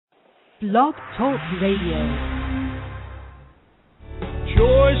Blog Talk Radio.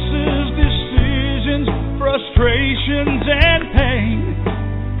 Choices, decisions, frustrations, and pain.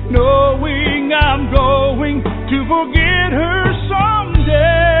 Knowing I'm going to forget her someday.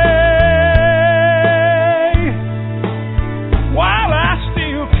 While I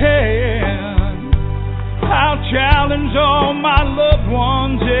still can, I'll challenge all my loved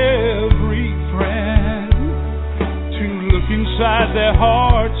ones, every friend, to look inside their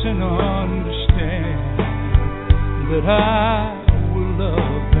hearts and understand that I will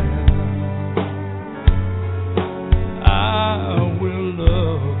love them. I will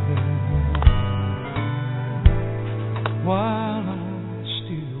love them while I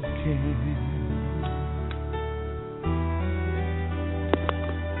still can.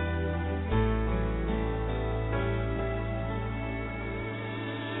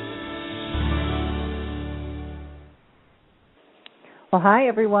 Well, hi,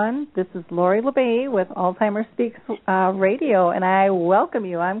 everyone. This is Lori LeBay with Alzheimer's Speaks Radio, and I welcome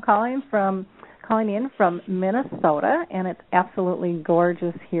you. I'm calling in from Minnesota, and it's absolutely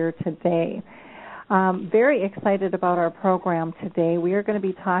gorgeous here today. Very excited about our program today. We are going to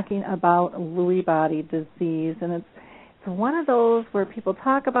be talking about Lewy body disease, and it's one of those where people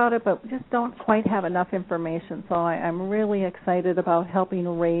talk about it but just don't quite have enough information. So I'm really excited about helping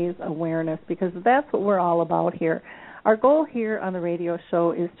raise awareness, because that's what we're all about here. Our goal here on the radio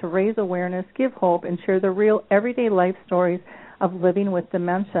show is to raise awareness, give hope, and share the real everyday life stories of living with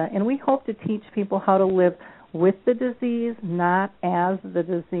dementia. And we hope to teach people how to live with the disease, not as the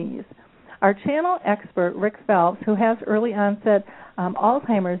disease. Our channel expert, Rick Phelps, who has early onset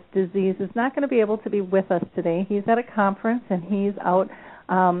Alzheimer's disease, is not going to be able to be with us today. He's at a conference, and he's out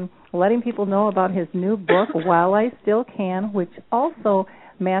letting people know about his new book, While I Still Can, which also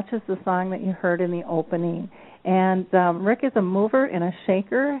matches the song that you heard in the opening. And Rick is a mover and a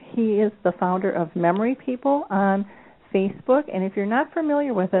shaker. He is the founder of Memory People on Facebook. And if you're not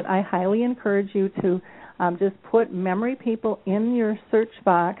familiar with it, I highly encourage you to just put Memory People in your search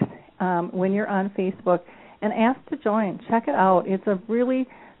box when you're on Facebook and ask to join. Check it out. It's a really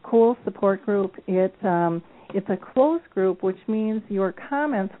cool support group. It's a closed group, which means your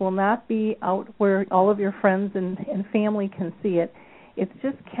comments will not be out where all of your friends and family can see it. It's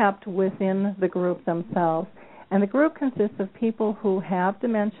just kept within the group themselves. And the group consists of people who have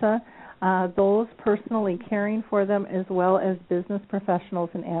dementia, those personally caring for them, as well as business professionals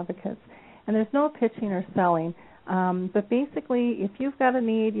and advocates. And there's no pitching or selling. But basically, if you've got a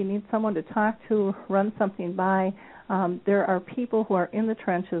need, you need someone to talk to, run something by, there are people who are in the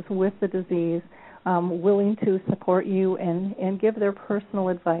trenches with the disease willing to support you and give their personal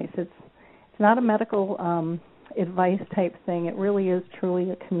advice. It's not a medical advice type thing. It really is truly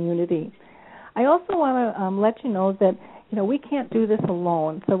a community. I also want to let you know that, we can't do this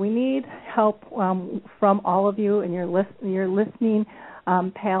alone. So we need help from all of you and your listening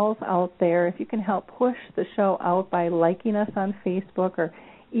pals out there. If you can help push the show out by liking us on Facebook or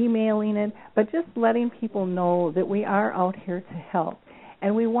emailing it, but just letting people know that we are out here to help.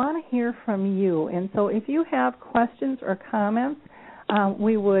 And we want to hear from you. And so if you have questions or comments,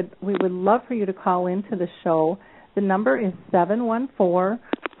 we would love for you to call into the show. The number is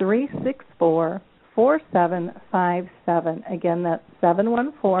 714-364-4757. Again, that's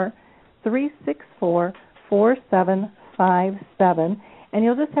 714-364-4757. And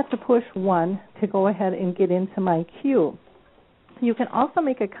you'll just have to push 1 to go ahead and get into my queue. You can also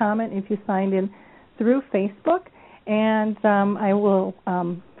make a comment if you signed in through Facebook, and I will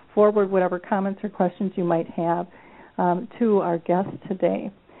forward whatever comments or questions you might have to our guests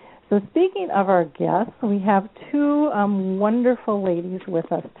today. So speaking of our guests, we have two wonderful ladies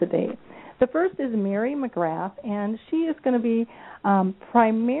with us today. The first is Mary McGrath, and she is going to be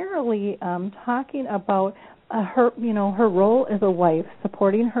primarily talking about her role as a wife,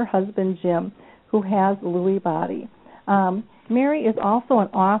 supporting her husband Jim, who has Lewy body. Mary is also an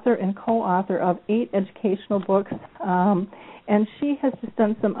author and co-author of 8 educational books, and she has just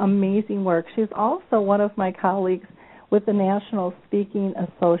done some amazing work. She's also one of my colleagues with the National Speaking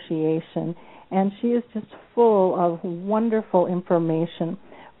Association, and she is just full of wonderful information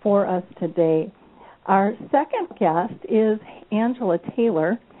for us today. Our second guest is Angela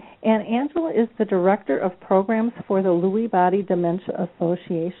Taylor, and Angela is the Director of Programs for the Lewy Body Dementia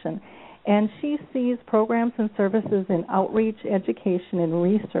Association, and she sees programs and services in outreach, education, and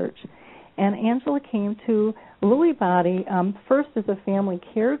research. And Angela came to Lewy body first as a family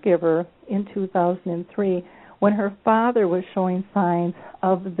caregiver in 2003, when her father was showing signs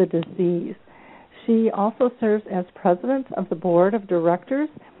of the disease. She also serves as president of the board of directors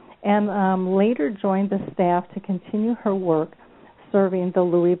and later joined the staff to continue her work serving the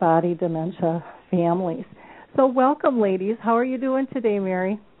Lewy body dementia families. So welcome, ladies. How are you doing today,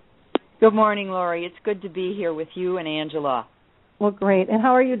 Mary? Good morning, Lori. It's good to be here with you and Angela. Well, great. And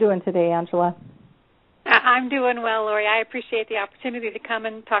how are you doing today, Angela? I'm doing well, Lori. I appreciate the opportunity to come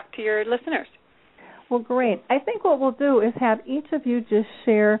and talk to your listeners. Well, great. I think what we'll do is have each of you just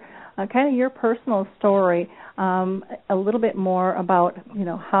share kind of your personal story, a little bit more about,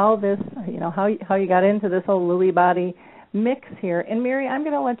 how this, how you got into this whole Lewy body mix here. And Mary, I'm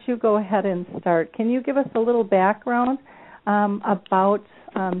going to let you go ahead and start. Can you give us a little background about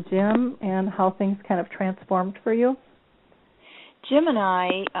Jim and how things kind of transformed for you? Jim and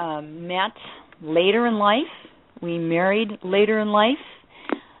I met later in life. We married later in life.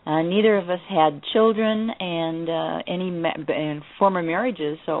 Neither of us had children and any former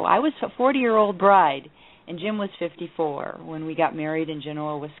marriages, so I was a 40-year-old bride, and Jim was 54 when we got married in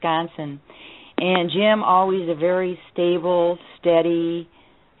Genoa, Wisconsin. And Jim, always a very stable, steady,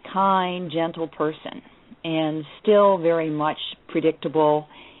 kind, gentle person, and still very much predictable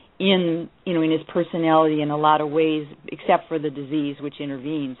in his personality in a lot of ways, except for the disease which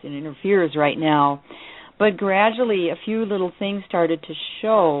intervenes and interferes right now. But gradually, a few little things started to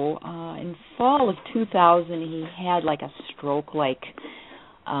show. In fall of 2000, he had like a stroke-like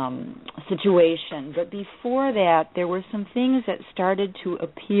situation. But before that, there were some things that started to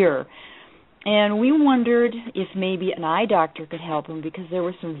appear. And we wondered if maybe an eye doctor could help him because there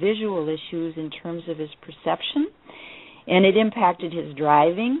were some visual issues in terms of his perception, and it impacted his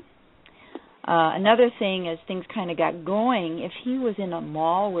driving. Another thing, as things kind of got going, if he was in a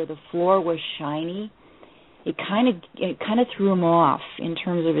mall where the floor was shiny, it kind of threw him off in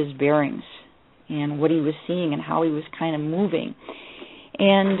terms of his bearings and what he was seeing and how he was kind of moving.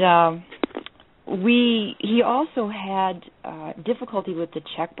 And he also had difficulty with the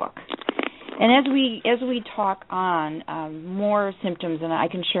checkbook. And as we talk on, more symptoms, and I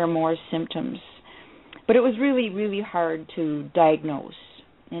can share more symptoms, but it was really, really hard to diagnose.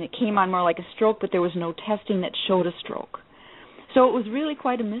 And it came on more like a stroke, but there was no testing that showed a stroke. So it was really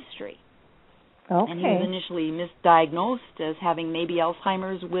quite a mystery. Okay. And he was initially misdiagnosed as having maybe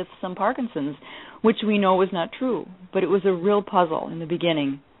Alzheimer's with some Parkinson's, which we know was not true. But it was a real puzzle in the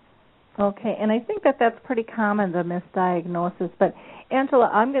beginning. Okay, and I think that's pretty common, the misdiagnosis. But Angela,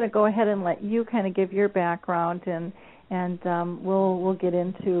 I'm going to go ahead and let you kind of give your background, and we'll get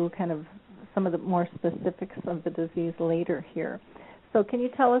into kind of some of the more specifics of the disease later here. So can you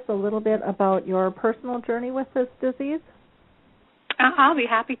tell us a little bit about your personal journey with this disease? I'll be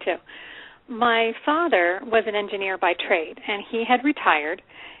happy to. My father was an engineer by trade, and he had retired,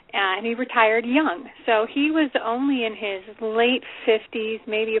 and he retired young. So he was only in his late 50s,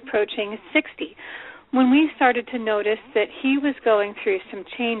 maybe approaching 60, when we started to notice that he was going through some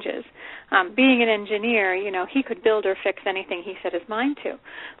changes. Being an engineer, he could build or fix anything he set his mind to.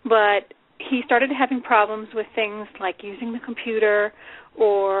 But he started having problems with things like using the computer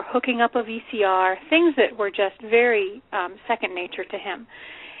or hooking up a VCR, things that were just very second nature to him.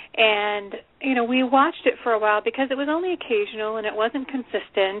 And, we watched it for a while because it was only occasional and it wasn't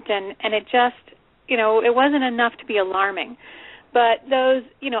consistent and it just, it wasn't enough to be alarming. But those,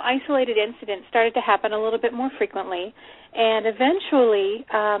 isolated incidents started to happen a little bit more frequently. And eventually,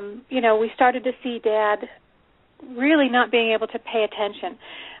 we started to see Dad really not being able to pay attention.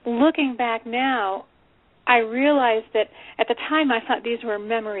 Looking back now, I realized that at the time I thought these were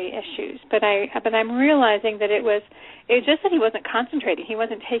memory issues, but I'm realizing that it was just that he wasn't concentrating. He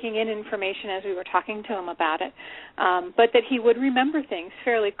wasn't taking in information as we were talking to him about it, but that he would remember things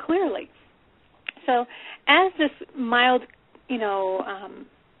fairly clearly. So as this mild,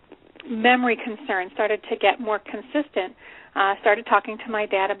 memory concern started to get more consistent, started talking to my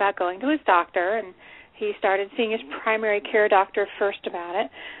dad about going to his doctor, and he started seeing his primary care doctor first about it.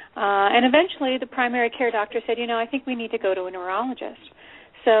 And eventually the primary care doctor said, I think we need to go to a neurologist.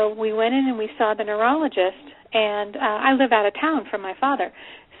 So we went in and we saw the neurologist, and I live out of town from my father.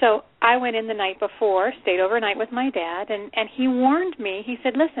 So I went in the night before, stayed overnight with my dad, and he warned me. He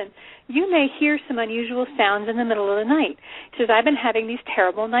said, listen, you may hear some unusual sounds in the middle of the night. He says, I've been having these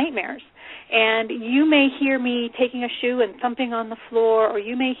terrible nightmares. And you may hear me taking a shoe and thumping on the floor, or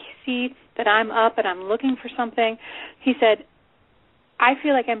you may see that I'm up and I'm looking for something. He said, I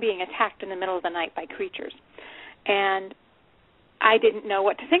feel like I'm being attacked in the middle of the night by creatures. And I didn't know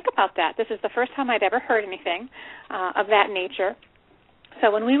what to think about that. This is the first time I'd ever heard anything of that nature.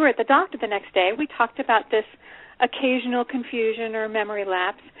 So when we were at the doctor the next day, we talked about this occasional confusion or memory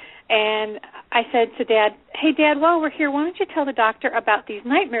lapse. And I said to Dad, hey, Dad, while we're here, why don't you tell the doctor about these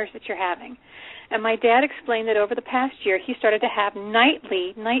nightmares that you're having? And my dad explained that over the past year, he started to have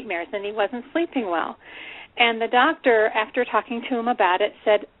nightly nightmares, and he wasn't sleeping well. And the doctor, after talking to him about it,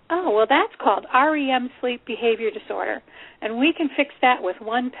 said, oh, well, that's called REM, sleep behavior disorder, and we can fix that with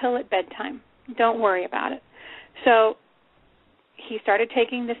one pill at bedtime. Don't worry about it. So he started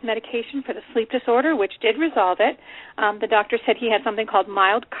taking this medication for the sleep disorder, which did resolve it. The doctor said he had something called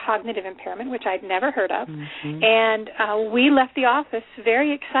mild cognitive impairment, which I'd never heard of. Mm-hmm. And we left the office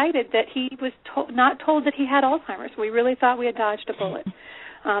very excited that he was not told that he had Alzheimer's. We really thought we had dodged a bullet.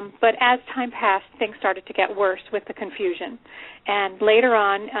 But as time passed, things started to get worse with the confusion. And later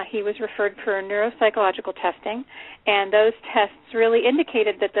on, he was referred for neuropsychological testing, and those tests really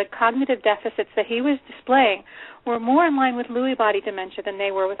indicated that the cognitive deficits that he was displaying were more in line with Lewy body dementia than they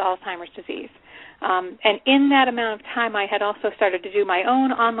were with Alzheimer's disease. And in that amount of time, I had also started to do my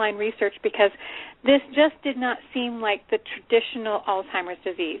own online research because this just did not seem like the traditional Alzheimer's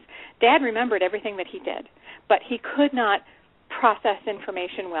disease. Dad remembered everything that he did, but he could not process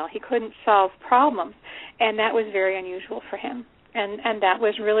information well. He couldn't solve problems, and that was very unusual for him. And that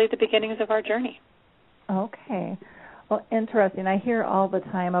was really the beginnings of our journey. Okay. Well, interesting. I hear all the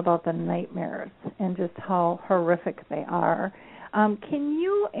time about the nightmares and just how horrific they are. Can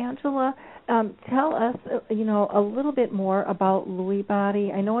you, Angela, tell us, a little bit more about Lewy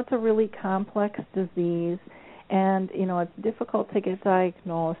body? I know it's a really complex disease, and, it's difficult to get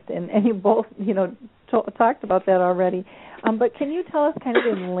diagnosed, and you both, talked about that already. But can you tell us kind of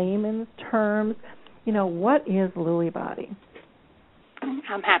in layman's terms, what is Lewy body?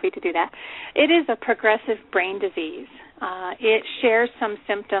 I'm happy to do that. It is a progressive brain disease. It shares some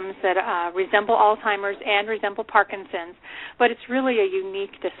symptoms that resemble Alzheimer's and resemble Parkinson's, but it's really a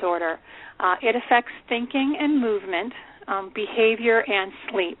unique disorder. It affects thinking and movement, behavior, and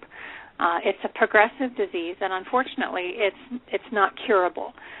sleep. It's a progressive disease, and unfortunately, it's not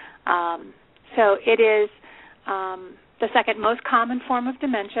curable. So it is the second most common form of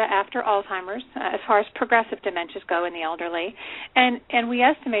dementia after Alzheimer's, as far as progressive dementias go in the elderly. And we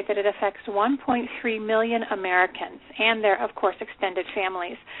estimate that it affects 1.3 million Americans and their, of course, extended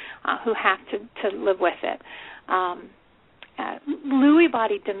families who have to live with it. Lewy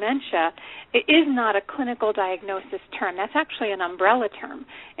body dementia is not a clinical diagnosis term. That's actually an umbrella term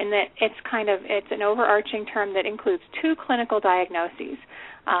in that it's an overarching term that includes two clinical diagnoses,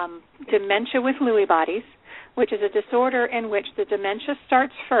 dementia with Lewy bodies, which is a disorder in which the dementia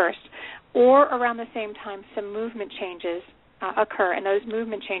starts first, or around the same time some movement changes occur, and those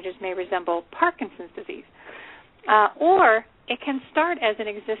movement changes may resemble Parkinson's disease. Or it can start as an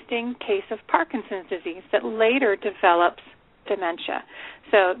existing case of Parkinson's disease that later develops dementia.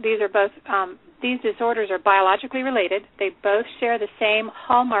 So these disorders are biologically related. They both share the same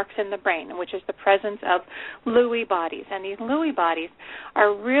hallmarks in the brain, which is the presence of Lewy bodies. And these Lewy bodies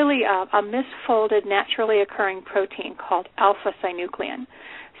are really a misfolded, naturally occurring protein called alpha-synuclein.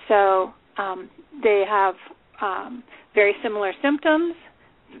 So they have very similar symptoms,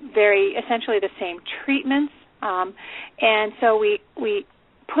 very essentially the same treatments, and so we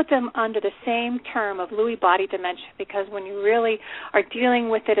put them under the same term of Lewy body dementia because when you really are dealing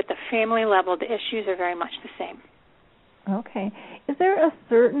with it at the family level, the issues are very much the same. Okay. Is there a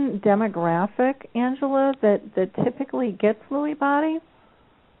certain demographic, Angela, that typically gets Lewy body?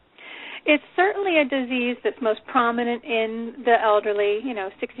 It's certainly a disease that's most prominent in the elderly,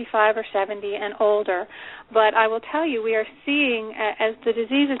 65 or 70 and older. But I will tell you, we are seeing, as the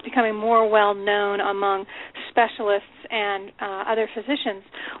disease is becoming more well-known among specialists and other physicians,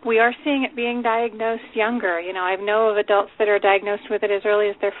 we are seeing it being diagnosed younger. I know of adults that are diagnosed with it as early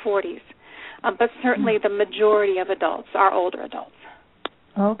as their 40s. But certainly the majority of adults are older adults.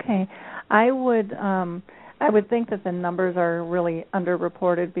 Okay. I would think that the numbers are really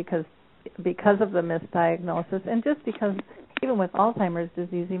underreported because of the misdiagnosis, and just because even with Alzheimer's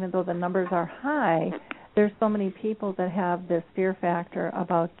disease, even though the numbers are high, there's so many people that have this fear factor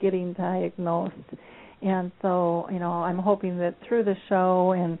about getting diagnosed. And so, I'm hoping that through the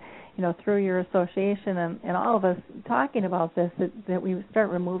show and, through your association and all of us talking about this, that we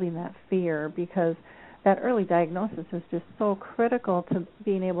start removing that fear, because that early diagnosis is just so critical to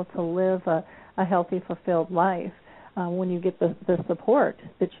being able to live a healthy, fulfilled life. When you get the support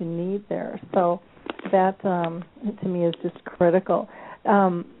that you need there. So that, to me, is just critical.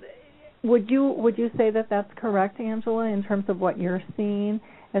 Would you say that that's correct, Angela, in terms of what you're seeing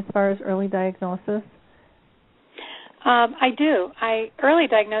as far as early diagnosis? I do. Early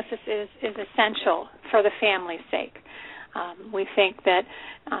diagnosis is essential for the family's sake. We think that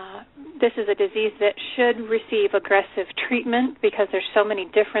this is a disease that should receive aggressive treatment because there's so many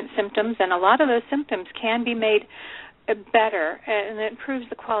different symptoms, and a lot of those symptoms can be made better, and it improves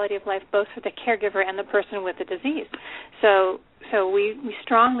the quality of life both for the caregiver and the person with the disease. So we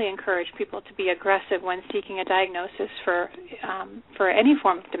strongly encourage people to be aggressive when seeking a diagnosis for any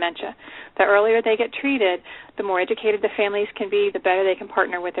form of dementia. The earlier they get treated, the more educated the families can be, the better they can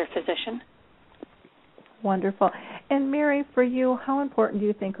partner with their physician. Wonderful. And Mary, for you, how important do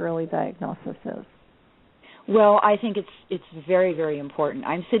you think early diagnosis is? Well, I think it's very, very important.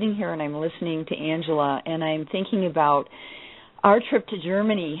 I'm sitting here and I'm listening to Angela, and I'm thinking about our trip to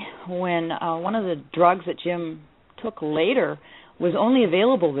Germany when one of the drugs that Jim took later was only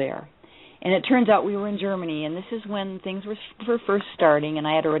available there. And it turns out we were in Germany, and this is when things were first starting, and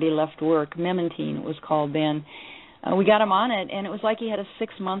I had already left work. Memantine, it was called then. We got him on it, and it was like he had a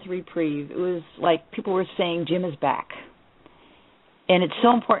 6-month reprieve. It was like people were saying, Jim is back. And it's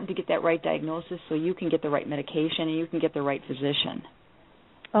so important to get that right diagnosis so you can get the right medication and you can get the right physician.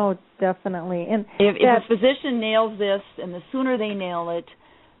 Oh, definitely. And if a physician nails this, and the sooner they nail it,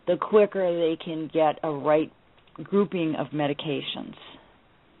 the quicker they can get a right grouping of medications.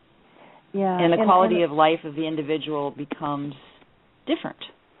 Yeah. And the quality of life of the individual becomes different.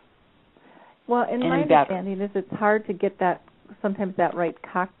 Well, and my understanding is it's hard to get sometimes that right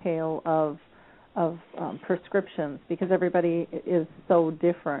cocktail of prescriptions because everybody is so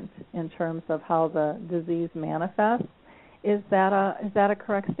different in terms of how the disease manifests. Is that a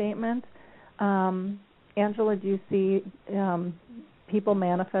correct statement? Angela, do you see people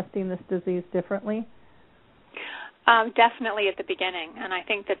manifesting this disease differently? Definitely at the beginning, and I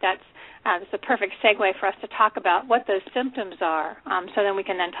think that's a perfect segue for us to talk about what those symptoms are, so then we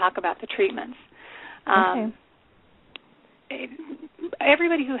can then talk about the treatments. Okay.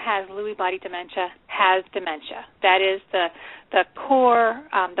 Everybody who has Lewy body dementia has dementia. That is the core,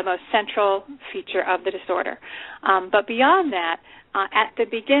 the most central feature of the disorder. But beyond that, at the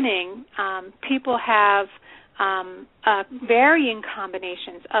beginning, people have varying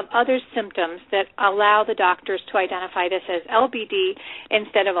combinations of other symptoms that allow the doctors to identify this as LBD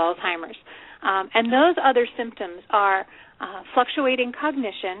instead of Alzheimer's. And those other symptoms are fluctuating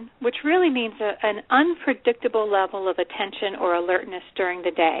cognition, which really means an unpredictable level of attention or alertness during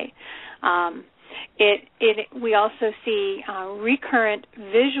the day. We also see recurrent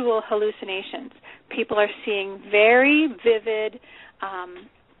visual hallucinations. People are seeing very vivid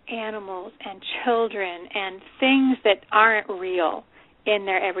animals and children and things that aren't real in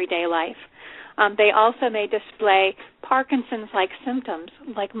their everyday life. They also may display Parkinson's-like symptoms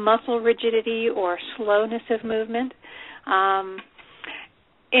like muscle rigidity or slowness of movement.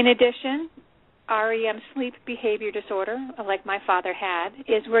 In addition, REM sleep behavior disorder, like my father had,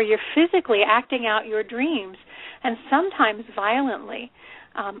 is where you're physically acting out your dreams and sometimes violently.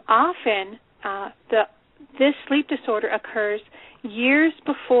 Often, this sleep disorder occurs years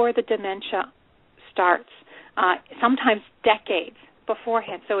before the dementia starts, sometimes decades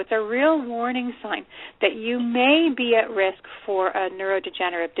beforehand. So it's a real warning sign that you may be at risk for a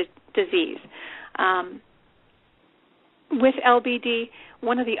neurodegenerative disease. With LBD,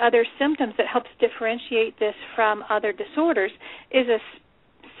 one of the other symptoms that helps differentiate this from other disorders is a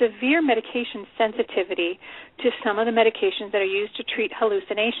severe medication sensitivity to some of the medications that are used to treat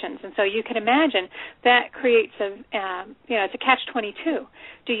hallucinations. And so you can imagine that creates it's a catch-22.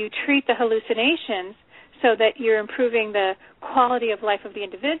 Do you treat the hallucinations so that you're improving the quality of life of the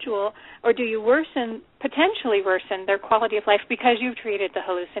individual, or do you potentially worsen their quality of life because you've treated the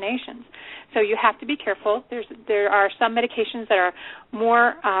hallucinations? So you have to be careful. There are some medications that are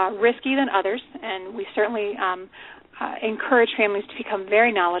more risky than others, and we certainly encourage families to become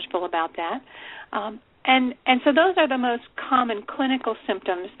very knowledgeable about that. And so those are the most common clinical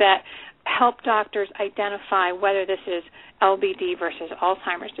symptoms that help doctors identify whether this is LBD versus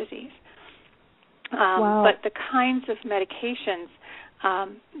Alzheimer's disease. Wow. But the kinds of medications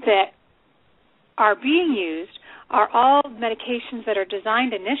that are being used are all medications that are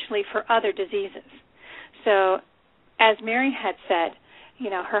designed initially for other diseases. So as Mary had said,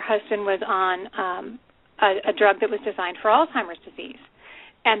 her husband was on a drug that was designed for Alzheimer's disease.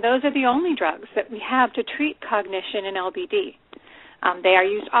 And those are the only drugs that we have to treat cognition in LBD. They are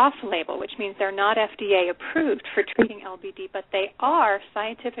used off-label, which means they're not FDA approved for treating LBD, but they are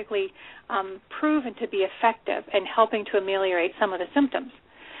scientifically proven to be effective in helping to ameliorate some of the symptoms.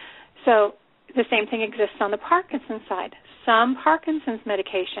 So the same thing exists on the Parkinson's side. Some Parkinson's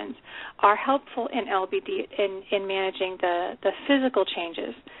medications are helpful in LBD in managing the physical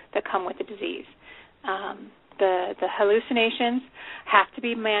changes that come with the disease. The hallucinations have to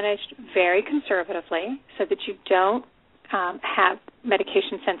be managed very conservatively so that you don't have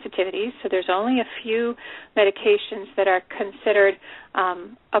medication sensitivities. So there's only a few medications that are considered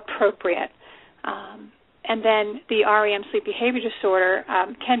appropriate. And then the REM sleep behavior disorder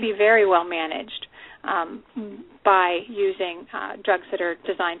can be very well managed. by using drugs that are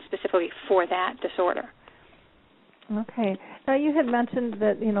designed specifically for that disorder. Okay. Now, you had mentioned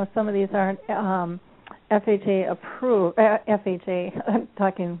that, some of these aren't FHA approved. FHA, I'm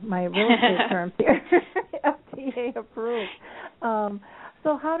talking my real estate terms here. FDA approved.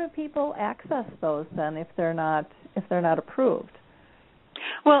 So how do people access those then if they're not approved?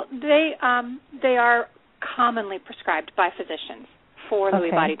 Well, they are commonly prescribed by physicians for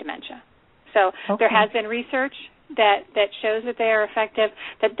Lewy body dementia. So there has been research that shows that they are effective.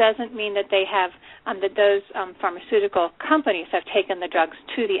 That doesn't mean that they have that those pharmaceutical companies have taken the drugs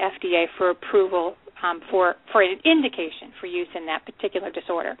to the FDA for approval for an indication for use in that particular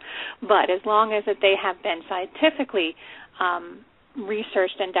disorder. But as long as that they have been scientifically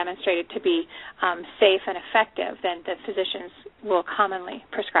researched and demonstrated to be safe and effective, then the physicians will commonly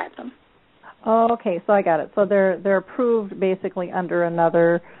prescribe them. Oh, okay, so I got it. So they're approved basically under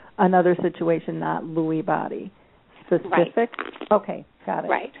another situation, not Lewy body specific. Right. Okay, got it.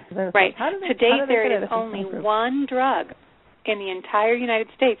 Right. Right. To date, there is only one drug in the entire United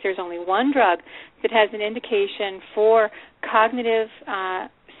States. There's only one drug that has an indication for cognitive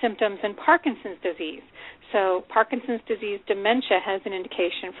symptoms in Parkinson's disease. So Parkinson's disease dementia has an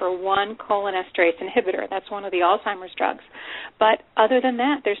indication for one cholinesterase inhibitor. That's one of the Alzheimer's drugs. But other than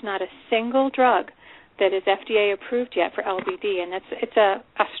that, there's not a single drug that is FDA approved yet for LBD, and it's a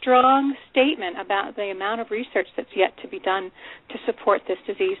strong statement about the amount of research that's yet to be done to support this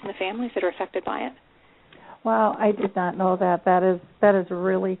disease and the families that are affected by it. Wow, I did not know that. That is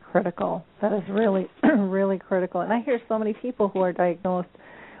really critical. That is really, really critical. And I hear so many people who are diagnosed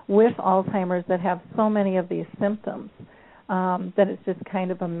with Alzheimer's that have so many of these symptoms that it's just kind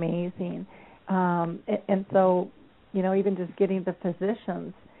of amazing. And so, even just getting the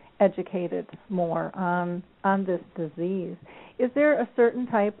physicians educated more on this disease. Is there a certain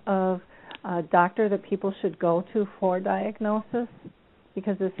type of doctor that people should go to for diagnosis?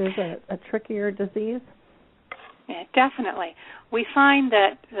 Because this is a trickier disease? Yeah, definitely. We find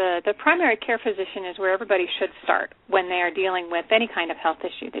that the primary care physician is where everybody should start when they are dealing with any kind of health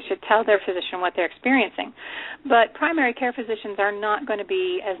issue. They should tell their physician what they're experiencing. But primary care physicians are not going to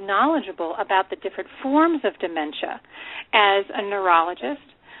be as knowledgeable about the different forms of dementia as a neurologist.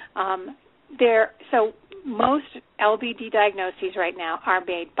 So most LBD diagnoses right now are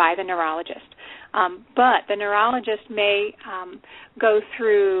made by the neurologist. But the neurologist may go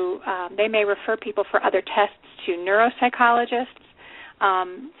through, they may refer people for other tests to neuropsychologists.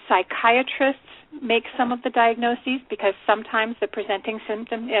 Psychiatrists make some of the diagnoses because sometimes the presenting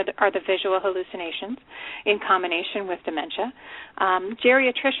symptoms are the visual hallucinations in combination with dementia.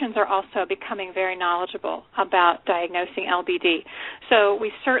 Geriatricians are also becoming very knowledgeable about diagnosing LBD. So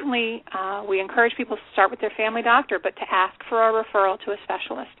we certainly we encourage people to start with their family doctor, but to ask for a referral to a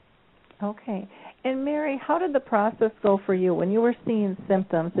specialist. Okay. And Mary, how did the process go for you when you were seeing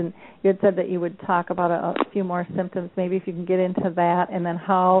symptoms? And you had said that you would talk about a few more symptoms. Maybe if you can get into that, and then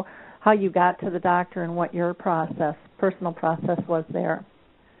how you got to the doctor and what your personal process was there.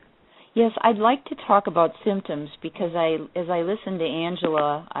 Yes, I'd like to talk about symptoms because as I listen to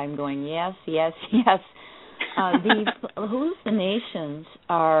Angela, I'm going, yes, yes, yes. The hallucinations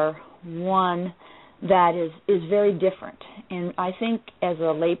are one that is very different. And I think as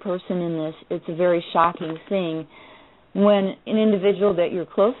a layperson in this, it's a very shocking thing when an individual that you're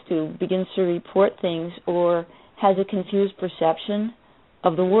close to begins to report things or has a confused perception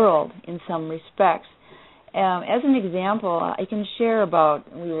of the world in some respects. As an example, I can share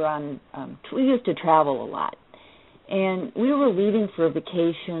about we used to travel a lot. And we were leaving for a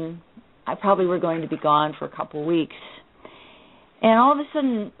vacation. I probably were going to be gone for a couple of weeks. And all of a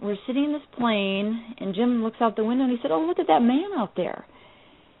sudden, we're sitting in this plane, and Jim looks out the window, and he said, oh, look at that man out there.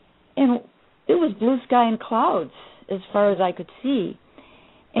 And it was blue sky and clouds as far as I could see.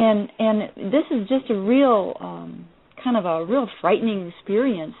 And this is just a real, kind of a real frightening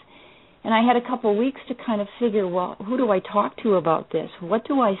experience. And I had a couple of weeks to kind of figure, well, who do I talk to about this? What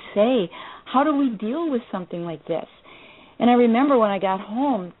do I say? How do we deal with something like this? And I remember when I got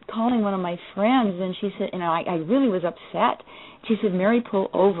home calling one of my friends, and she said, and I really was upset. She said, Mary, pull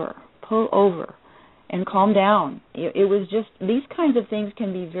over, and calm down. It was just, these kinds of things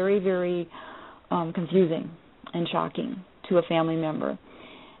can be very, very confusing and shocking to a family member.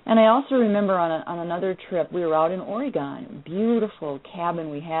 And I also remember on another trip, we were out in Oregon, beautiful cabin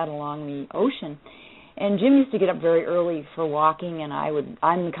we had along the ocean. And Jim used to get up very early for walking, and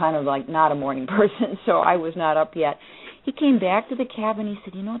I'm kind of like not a morning person, so I was not up yet. He came back to the cabin, he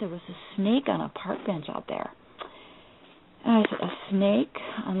said, there was a snake on a park bench out there. And I said, a snake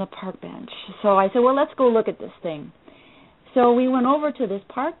on the park bench? So I said, well, let's go look at this thing. So we went over to this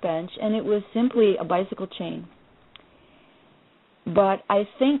park bench, and it was simply a bicycle chain. But I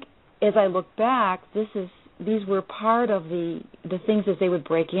think, as I look back, these were part of the things as they would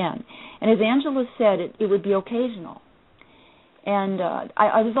break in. And as Angela said, it would be occasional. And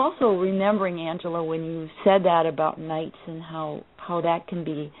I was also remembering, Angela, when you said that about nights and how that can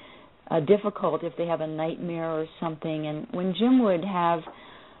be difficult if they have a nightmare or something. And when Jim would have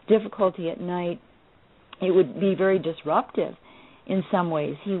difficulty at night, it would be very disruptive in some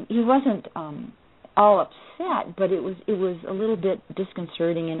ways. He wasn't all upset, but it was a little bit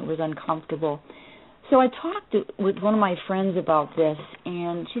disconcerting and it was uncomfortable. So I talked with one of my friends about this,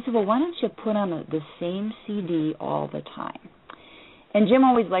 and she said, well, why don't you put on the same CD all the time? And Jim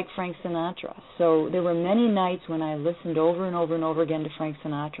always liked Frank Sinatra, so there were many nights when I listened over and over and over again to Frank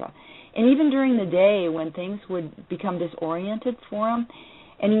Sinatra. And even during the day when things would become disoriented for him,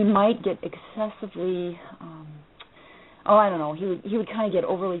 and he might get excessively, he would kind of get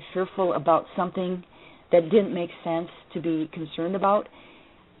overly fearful about something that didn't make sense to be concerned about,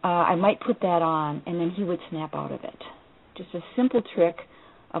 I might put that on, and then he would snap out of it. Just a simple trick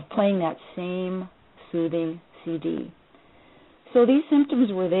of playing that same soothing CD. So these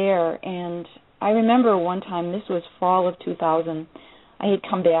symptoms were there, and I remember one time, this was fall of 2000, I had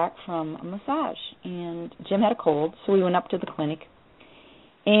come back from a massage, and Jim had a cold, so we went up to the clinic.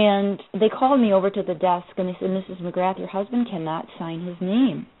 And they called me over to the desk, and they said, Mrs. McGrath, your husband cannot sign his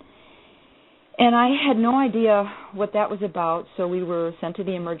name. And I had no idea what that was about, so we were sent to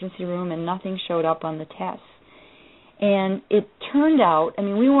the emergency room, and nothing showed up on the tests. And it turned out,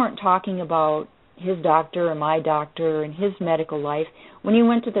 we weren't talking about his doctor or my doctor and his medical life. When he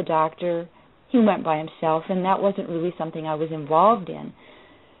went to the doctor, he went by himself, and that wasn't really something I was involved in.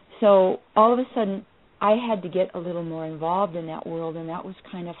 So all of a sudden, I had to get a little more involved in that world, and that was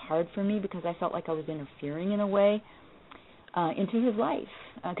kind of hard for me because I felt like I was interfering in a way into his life,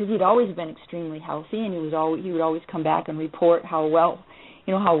 because he'd always been extremely healthy, and he would always come back and report how well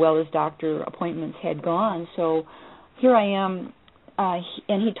his doctor appointments had gone. So here I am,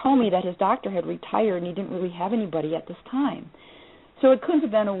 and he told me that his doctor had retired and he didn't really have anybody at this time. So it couldn't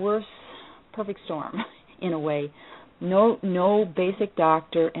have been a worse perfect storm in a way. No basic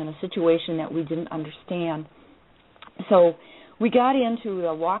doctor and a situation that we didn't understand. So we got into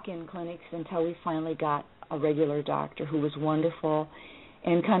the walk-in clinics until we finally got a regular doctor who was wonderful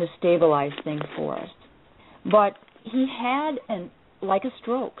and kind of stabilized things for us. But he had like a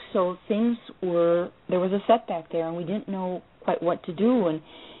stroke, so there was a setback there, and we didn't know quite what to do, and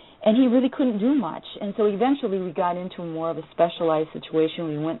he really couldn't do much. And so eventually we got into more of a specialized situation.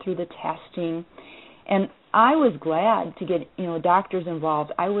 We went through the testing, and I was glad to get doctors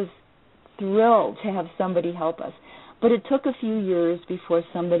involved. I was thrilled to have somebody help us. But it took a few years before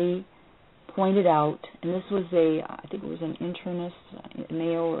somebody pointed out, and this was I think it was an internist,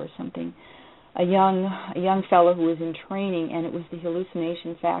 Mayo or something, a young fellow who was in training, and it was the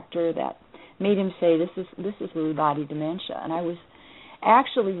hallucination factor that made him say, this is Lewy body dementia. And I was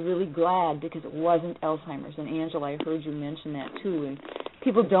actually really glad because it wasn't Alzheimer's. And Angela, I heard you mention that too. And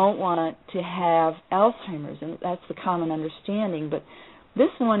people don't want to have Alzheimer's, and that's the common understanding. But this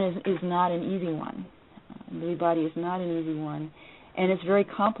one is not an easy one. Lewy body is not an easy one, and it's very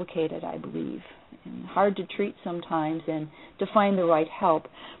complicated, I believe, and hard to treat sometimes and to find the right help.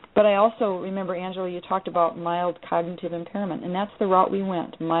 But I also remember, Angela, you talked about mild cognitive impairment, and that's the route we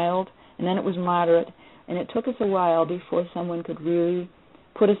went, mild, and then it was moderate, and it took us a while before someone could really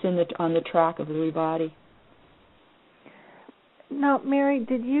put us on the track of Lewy body. Now, Mary,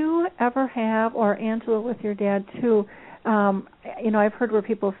 did you ever have, or Angela with your dad too, I've heard where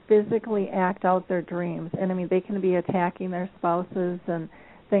people physically act out their dreams, and they can be attacking their spouses and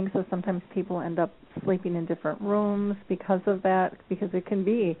things, so sometimes people end up sleeping in different rooms because of that, because it can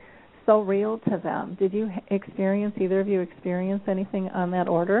be so real to them. Did you either of you experience anything on that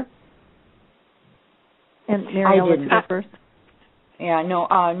order? And Mary, I'll let you go first. Yeah,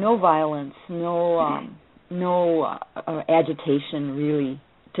 no violence, no agitation really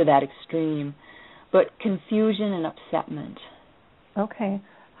to that extreme, but confusion and upsetment. Okay.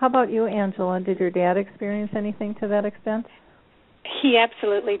 How about you, Angela? Did your dad experience anything to that extent? He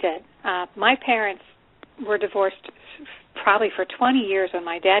absolutely did. My parents were divorced probably for 20 years when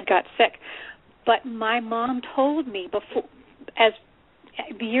my dad got sick, but my mom told me before, as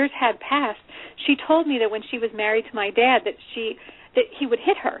the years had passed, she told me that when she was married to my dad that he would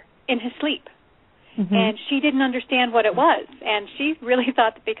hit her in his sleep. Mm-hmm. And she didn't understand what it was. And she really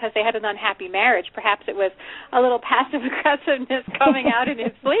thought that because they had an unhappy marriage, perhaps it was a little passive aggressiveness coming out in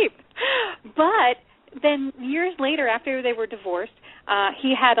his sleep. But then years later, after they were divorced,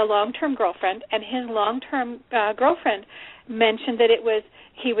 he had a long-term girlfriend, and his long-term girlfriend mentioned that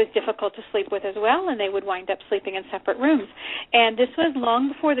he was difficult to sleep with as well, and they would wind up sleeping in separate rooms. And this was long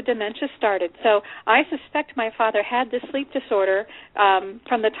before the dementia started. So I suspect my father had this sleep disorder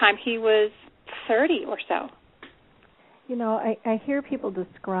from the time he was 30 or so. I hear people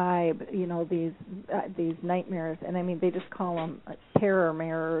describe, these nightmares, and I mean, they just call them terror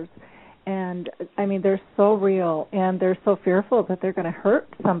mirrors. And, I mean, they're so real, and they're so fearful that they're going to hurt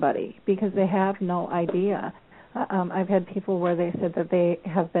somebody because they have no idea. I've had people where they said that they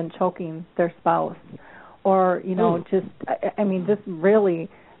have been choking their spouse or, just really,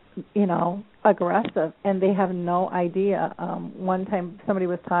 aggressive, and they have no idea. One time somebody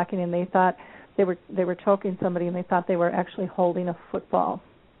was talking, and they thought they were choking somebody, and they thought they were actually holding a football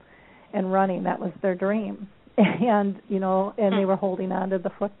and running. That was their dream. And, and they were holding on to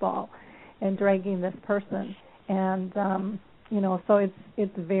the football and dragging this person. And, so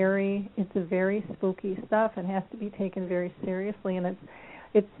it's very spooky stuff and has to be taken very seriously. And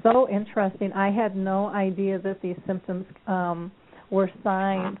it's so interesting. I had no idea that these symptoms were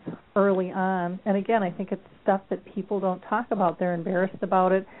signs early on. And again, I think it's stuff that people don't talk about. They're embarrassed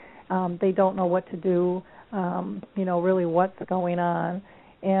about it. They don't know what to do, really what's going on.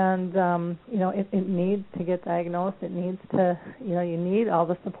 And, it needs to get diagnosed. It needs to, you need all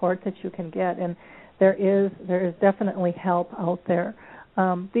the support that you can get. And there is definitely help out there.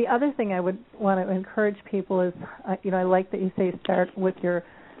 The other thing I would want to encourage people is, I like that you say start with your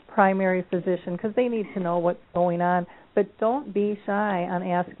primary physician because they need to know what's going on. But don't be shy on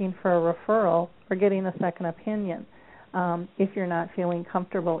asking for a referral or getting a second opinion if you're not feeling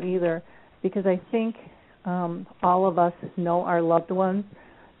comfortable either, because I think all of us know our loved ones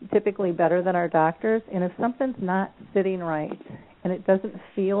typically better than our doctors, and if something's not sitting right and it doesn't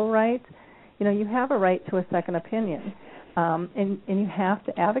feel right, you have a right to a second opinion, and you have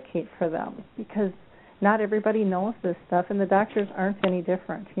to advocate for them because not everybody knows this stuff, and the doctors aren't any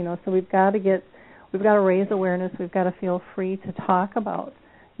different, so we've got to raise awareness. We've got to feel free to talk about,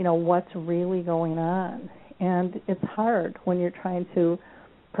 what's really going on, and it's hard when you're trying to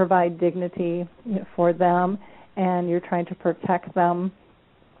provide dignity for them and you're trying to protect them.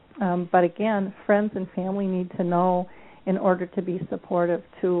 But again, friends and family need to know in order to be supportive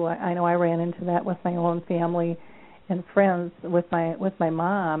too. I know I ran into that with my own family and friends with my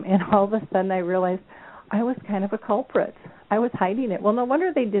mom, and all of a sudden I realized I was kind of a culprit. I was hiding it. Well, no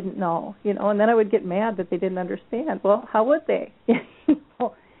wonder they didn't know, and then I would get mad that they didn't understand. Well, how would they,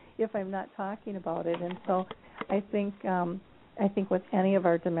 if I'm not talking about it? And so I think with any of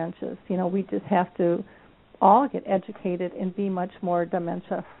our dementias, we just have to all get educated and be much more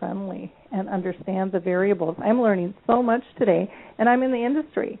dementia friendly and understand the variables. I'm learning so much today, and I'm in the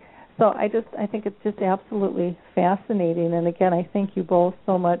industry. So I think it's just absolutely fascinating. And again, I thank you both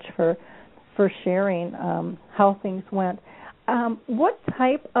so much for sharing how things went. What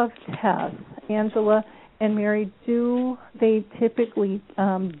type of tests, Angela and Mary, do they typically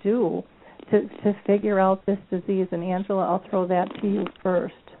do to figure out this disease? And Angela, I'll throw that to you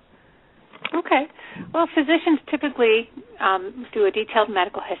first. Okay. Well, physicians typically do a detailed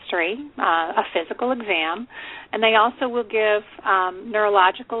medical history, a physical exam, and they also will give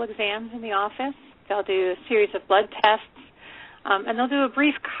neurological exams in the office. They'll do a series of blood tests, and they'll do a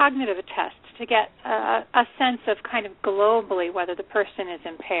brief cognitive test to get a sense of kind of globally whether the person is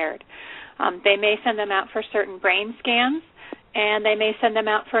impaired. They may send them out for certain brain scans, and they may send them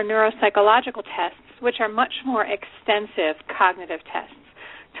out for neuropsychological tests, which are much more extensive cognitive tests,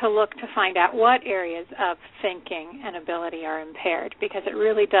 to look to find out what areas of thinking and ability are impaired, because it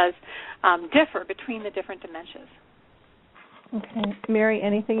really does differ between the different dementias. Okay. Mary,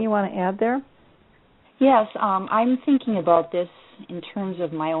 anything you want to add there? Yes, I'm thinking about this in terms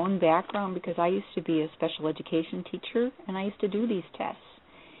of my own background because I used to be a special education teacher, and I used to do these tests.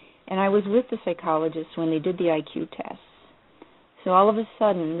 And I was with the psychologist when they did the IQ tests. So all of a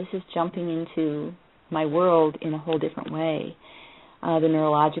sudden, this is jumping into my world in a whole different way. The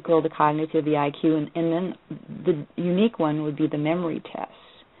neurological, the cognitive, the IQ, and then the unique one would be the memory test.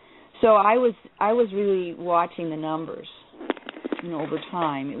 So I was really watching the numbers, over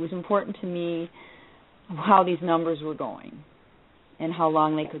time. It was important to me how these numbers were going and how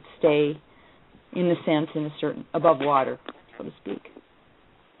long they could stay in a certain above water, so to speak.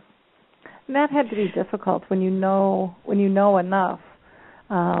 And that had to be difficult when you know enough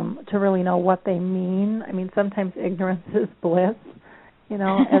to really know what they mean. I mean, sometimes ignorance is bliss.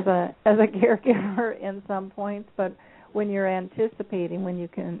 As a caregiver in some points, but when you're anticipating, when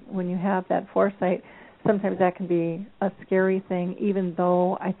you have that foresight, sometimes that can be a scary thing, even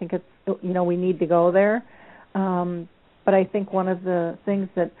though I think it's, we need to go there. But I think one of the things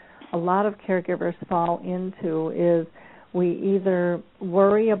that a lot of caregivers fall into is we either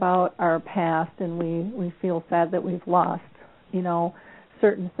worry about our past and we feel sad that we've lost,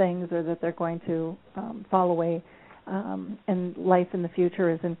 certain things, or that they're going to fall away, and life in the future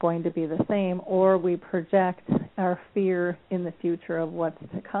isn't going to be the same, or we project our fear in the future of what's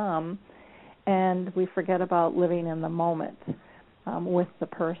to come, and we forget about living in the moment with the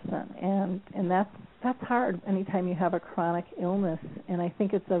person, and that's hard anytime you have a chronic illness. And I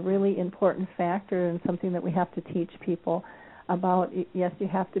think it's a really important factor and something that we have to teach people about. Yes, you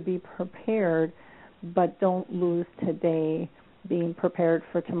have to be prepared, but don't lose today being prepared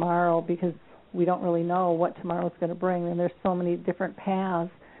for tomorrow, because we don't really know what tomorrow's going to bring, and there's so many different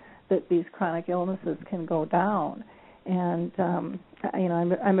paths that these chronic illnesses can go down. And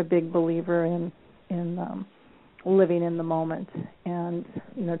I'm a big believer in living in the moment, and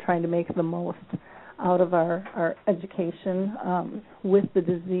trying to make the most out of our education with the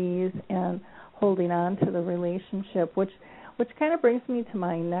disease, and holding on to the relationship, which kind of brings me to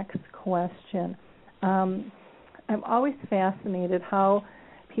my next question. I'm always fascinated how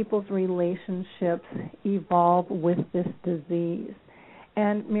people's relationships evolve with this disease.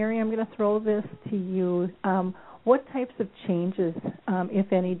 And Mary, I'm going to throw this to you. What types of changes,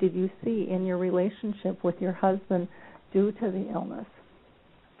 if any, did you see in your relationship with your husband due to the illness?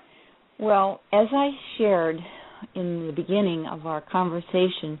 Well, as I shared in the beginning of our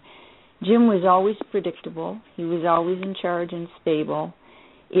conversation, Jim was always predictable. He was always in charge and stable.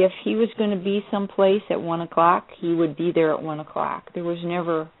 If he was going to be someplace at 1 o'clock, he would be there at 1 o'clock. There was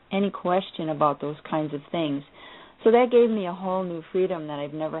never any question about those kinds of things. So that gave me a whole new freedom that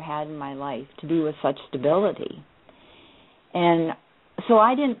I've never had in my life, to be with such stability. And so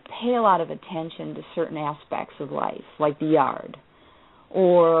I didn't pay a lot of attention to certain aspects of life, like the yard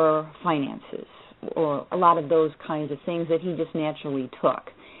or finances or a lot of those kinds of things that he just naturally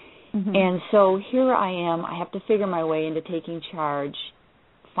took. Mm-hmm. And so here I am. I have to figure my way into taking charge,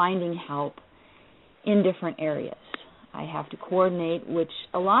 finding help in different areas. I have to coordinate, which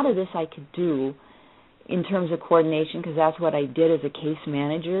a lot of this I could do in terms of coordination, because that's what I did as a case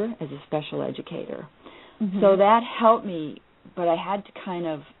manager, as a special educator. Mm-hmm. So that helped me, but I had to kind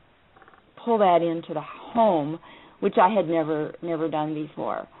of pull that into the home, which I had never done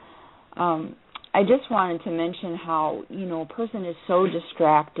before. I just wanted to mention how, a person is so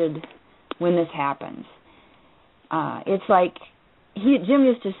distracted when this happens. It's like Jim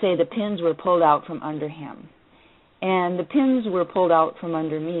used to say the pins were pulled out from under him. And the pins were pulled out from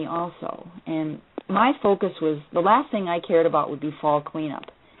under me also. And my focus was, the last thing I cared about would be fall cleanup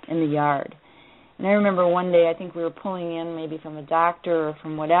in the yard. And I remember one day, I think we were pulling in maybe from a doctor or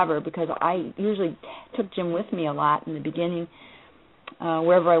from whatever, because I usually took Jim with me a lot in the beginning,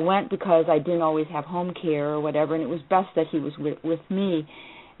 wherever I went, because I didn't always have home care or whatever, and it was best that he was with me.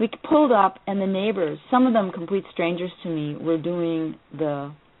 We pulled up, and the neighbors, some of them complete strangers to me, were doing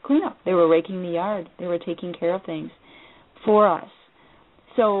the cleanup. They were raking the yard. They were taking care of things for us.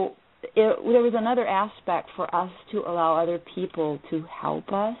 So there was another aspect for us to allow other people to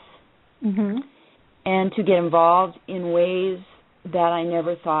help us, mm-hmm. and to get involved in ways that I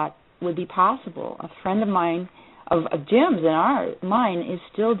never thought would be possible. A friend of mine, of Jim's and mine, is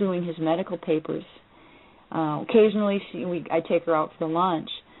still doing his medical papers. Occasionally I take her out for lunch.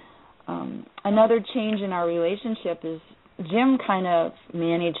 Another change in our relationship is Jim kind of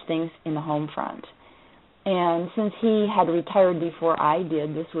managed things in the home front. And since he had retired before I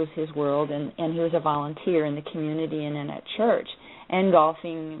did, this was his world, and he was a volunteer in the community and in at church, and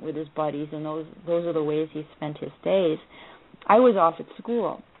golfing with his buddies, and those are the ways he spent his days. I was off at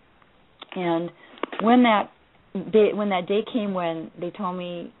school. And when that day came when they told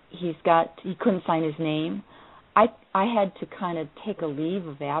me he couldn't sign his name, I had to kind of take a leave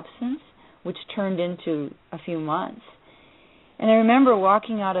of absence, which turned into a few months. And I remember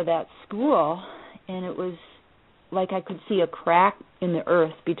walking out of that school, and it was like I could see a crack in the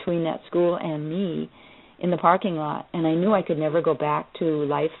earth between that school and me in the parking lot, and I knew I could never go back to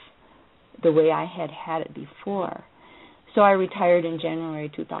life the way I had had it before. So I retired in January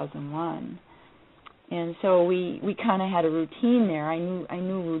 2001. And so we kind of had a routine there. I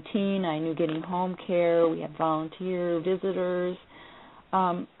knew routine. I knew getting home care. We had volunteer visitors.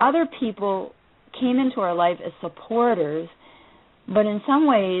 Other people came into our life as supporters, but in some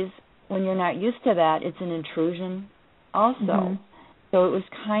ways, when you're not used to that, it's an intrusion also. Mm-hmm. So it was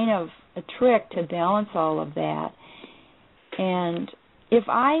kind of a trick to balance all of that. And if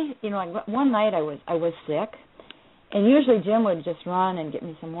like one night I was sick, and usually Jim would just run and get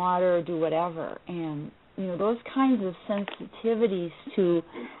me some water or do whatever. And, those kinds of sensitivities to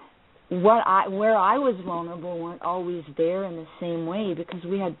where I was vulnerable weren't always there in the same way, because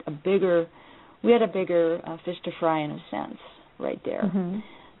we had a bigger we had a bigger fish to fry in a sense right there. Mm-hmm.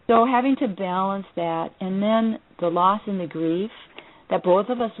 So having to balance that, and then the loss and the grief that both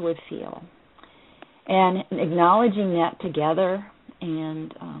of us would feel, and acknowledging that together,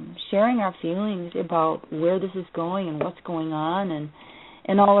 and sharing our feelings about where this is going and what's going on,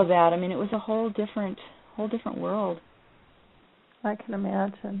 and all of that. I mean, it was a whole different world. I can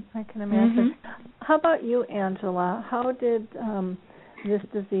imagine. Mm-hmm. How about you, Angela? How did this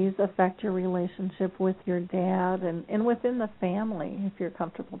disease affect your relationship with your dad and within the family, if you're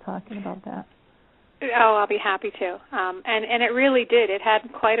comfortable talking about that? Oh, I'll be happy to. And it really did. It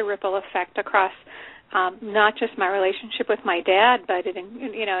had quite a ripple effect across not just my relationship with my dad, but it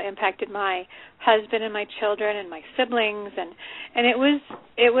impacted my husband and my children and my siblings, and it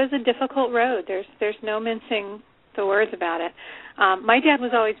was a difficult road. There's no mincing the words about it. My dad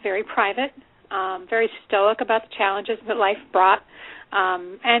was always very private, very stoic about the challenges that life brought,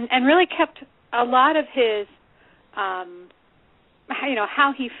 and really kept a lot of his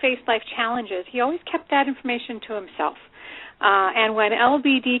how he faced life challenges. He always kept that information to himself. And when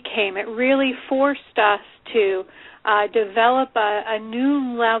LBD came, it really forced us to develop a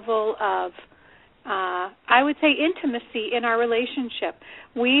new level of, I would say, intimacy in our relationship.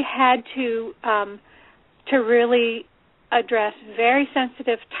 We had to really address very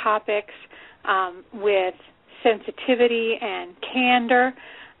sensitive topics with sensitivity and candor,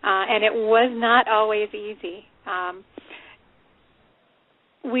 and it was not always easy.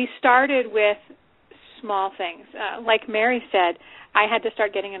 We started with small things. Like Mary said, I had to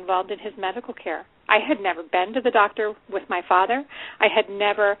start getting involved in his medical care. I had never been to the doctor with my father. I had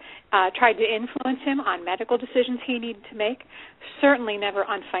never tried to influence him on medical decisions he needed to make, certainly never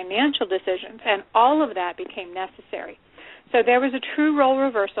on financial decisions, and all of that became necessary. So there was a true role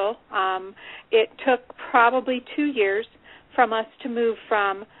reversal. It took probably 2 years from us to move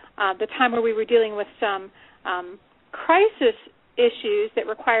from the time where we were dealing with some crisis issues that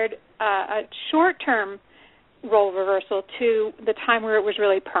required a short-term role reversal to the time where it was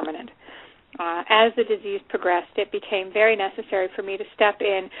really permanent. As the disease progressed, it became very necessary for me to step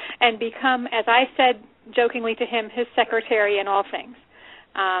in and become, as I said jokingly to him, his secretary in all things.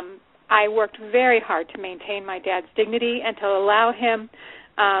 I worked very hard to maintain my dad's dignity and to allow him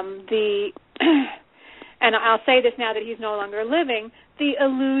and I'll say this now that he's no longer living, the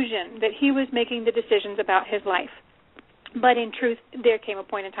illusion that he was making the decisions about his life. But in truth, there came a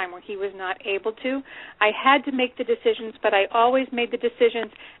point in time where he was not able to. I had to make the decisions, but I always made the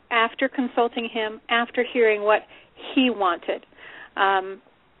decisions after consulting him, after hearing what he wanted.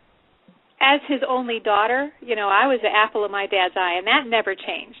 As his only daughter, I was the apple of my dad's eye, and that never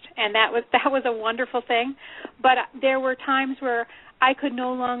changed. And that was a wonderful thing. But there were times where I could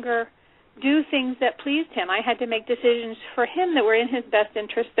no longer do things that pleased him. I had to make decisions for him that were in his best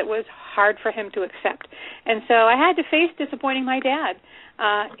interest that was hard for him to accept. And so I had to face disappointing my dad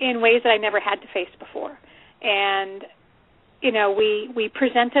in ways that I never had to face before. And, we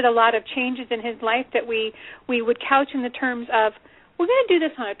presented a lot of changes in his life that we would couch in the terms of, we're going to do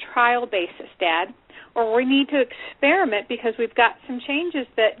this on a trial basis, Dad, or we need to experiment because we've got some changes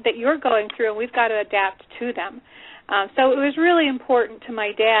that you're going through and we've got to adapt to them. So it was really important to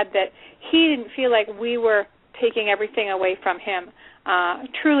my dad that he didn't feel like we were taking everything away from him.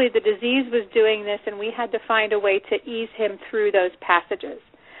 Truly, the disease was doing this, and we had to find a way to ease him through those passages.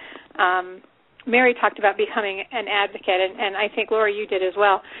 Mary talked about becoming an advocate, and I think, Laura, you did as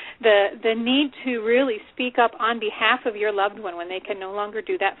well. The need to really speak up on behalf of your loved one when they can no longer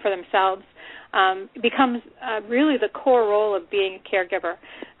do that for themselves becomes really the core role of being a caregiver.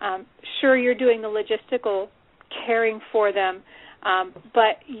 Sure, you're doing the logistical caring for them,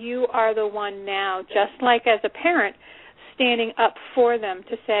 but you are the one now, just like as a parent, standing up for them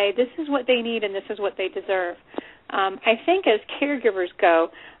to say, this is what they need and this is what they deserve. I think as caregivers go,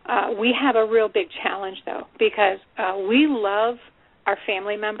 we have a real big challenge, though, because we love our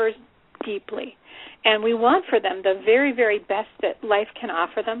family members deeply, and we want for them the very, very best that life can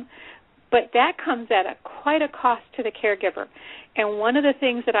offer them, but that comes at quite a cost to the caregiver. And one of the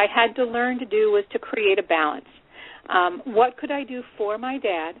things that I had to learn to do was to create a balance. What could I do for my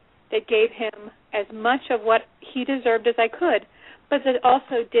dad that gave him as much of what he deserved as I could, but that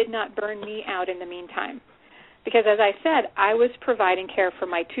also did not burn me out in the meantime? Because as I said, I was providing care for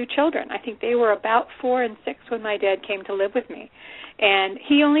my 2 children. I think they were about 4 and 6 when my dad came to live with me. And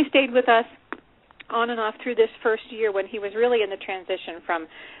he only stayed with us on and off through this first year when he was really in the transition from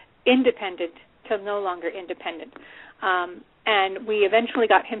independent to no longer independent. And we eventually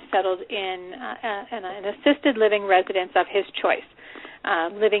got him settled in an assisted living residence of his choice,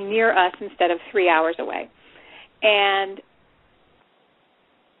 living near us instead of 3 hours away. And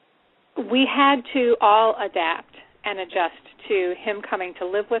we had to all adapt and adjust to him coming to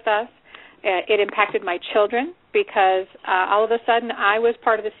live with us. It impacted my children because all of a sudden I was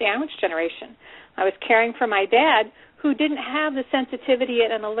part of the sandwich generation. I was caring for my dad, who didn't have the sensitivity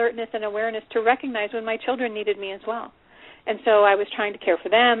and alertness and awareness to recognize when my children needed me as well. And so I was trying to care for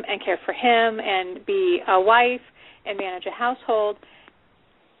them and care for him and be a wife and manage a household.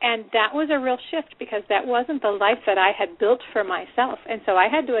 And that was a real shift because that wasn't the life that I had built for myself. And so I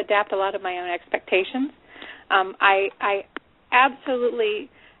had to adapt a lot of my own expectations. I absolutely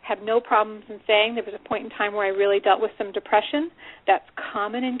have no problems in saying there was a point in time where I really dealt with some depression. That's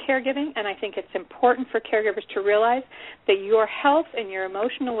common in caregiving, and I think it's important for caregivers to realize that your health and your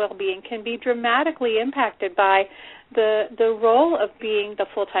emotional well-being can be dramatically impacted by the role of being the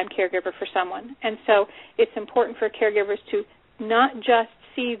full-time caregiver for someone. And so it's important for caregivers to not just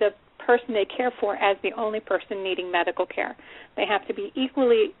see the person they care for as the only person needing medical care. They have to be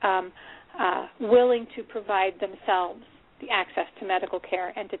equally willing to provide themselves the access to medical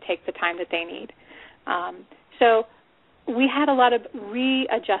care and to take the time that they need. So we had a lot of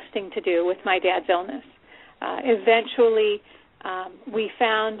readjusting to do with my dad's illness. Eventually, we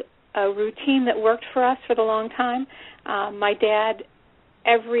found a routine that worked for us for the long time. My dad,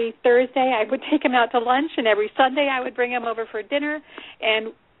 every Thursday, I would take him out to lunch, and every Sunday I would bring him over for dinner,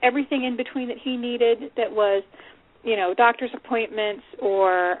 and everything in between that he needed that was, doctor's appointments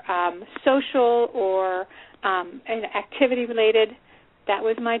or social or activity related, that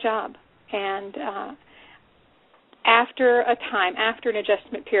was my job. And after an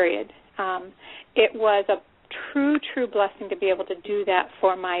adjustment period, it was a true blessing to be able to do that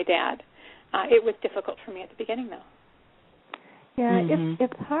for my dad. It was difficult for me at the beginning, though. Yeah,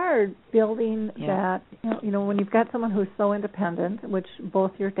 it's hard building that, when you've got someone who's so independent, which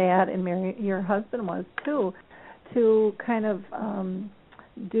both your dad and your husband was too, to kind of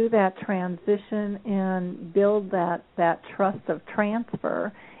do that transition and build that trust of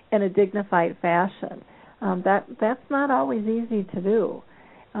transfer in a dignified fashion. That's not always easy to do.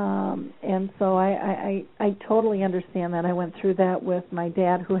 And so I totally understand that. I went through that with my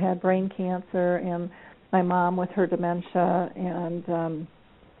dad, who had brain cancer, and my mom with her dementia, and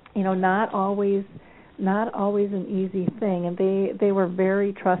not always an easy thing. And they were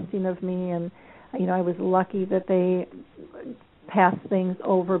very trusting of me, and I was lucky that they passed things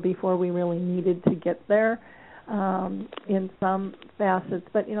over before we really needed to get there in some facets.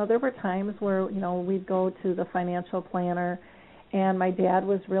 But there were times where we'd go to the financial planner, and my dad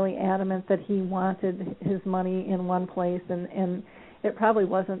was really adamant that he wanted his money in one place, and it probably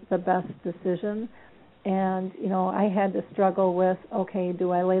wasn't the best decision. And, I had to struggle with, okay,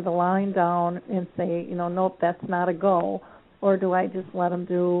 do I lay the line down and say, nope, that's not a go, or do I just let him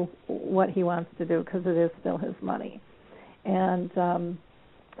do what he wants to do because it is still his money? And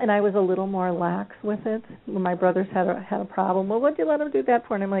I was a little more lax with it. My brothers had a problem. Well, what'd you let him do that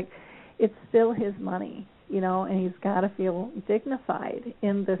for? And I'm like, it's still his money, and he's got to feel dignified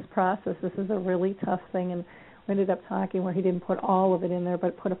in this process. This is a really tough thing, and we ended up talking where he didn't put all of it in there,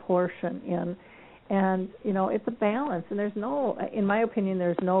 but put a portion in. And, it's a balance, and in my opinion,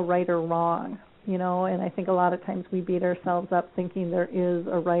 there's no right or wrong, and I think a lot of times we beat ourselves up thinking there is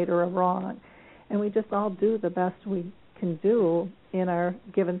a right or a wrong, and we just all do the best we can do in our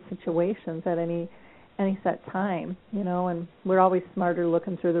given situations at any set time, and we're always smarter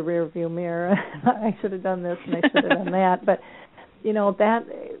looking through the rear view mirror. I should have done this and I should have done that, but, that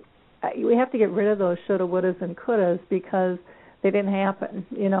we have to get rid of those shoulda, wouldas, and couldas because they didn't happen,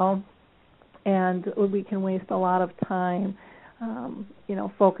 and we can waste a lot of time,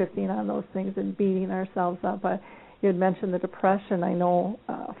 focusing on those things and beating ourselves up. You had mentioned the depression. I know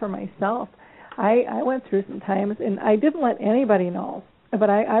for myself, I went through some times, and I didn't let anybody know, but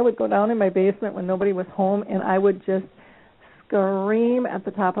I would go down in my basement when nobody was home, and I would just scream at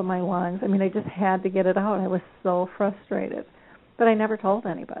the top of my lungs. I mean, I just had to get it out. I was so frustrated, but I never told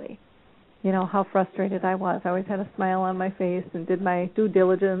anybody, how frustrated I was. I always had a smile on my face and did my due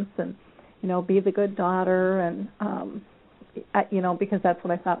diligence and be the good daughter, and, because that's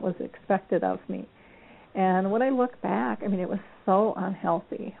what I thought was expected of me. And when I look back, I mean, it was so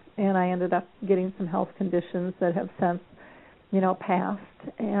unhealthy, and I ended up getting some health conditions that have since, passed.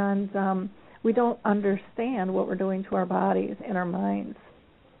 And we don't understand what we're doing to our bodies and our minds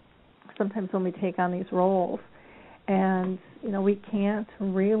sometimes when we take on these roles. And, we can't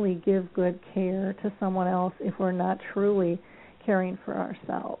really give good care to someone else if we're not truly caring for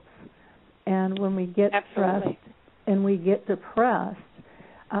ourselves. And when we get stressed and we get depressed,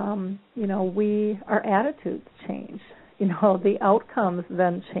 our attitudes change. The outcomes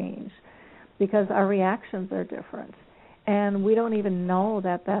then change because our reactions are different. And we don't even know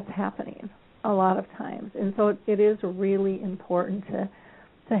that that's happening a lot of times. And so it is really important to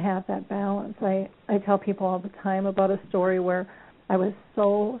have that balance. I tell people all the time about a story where I was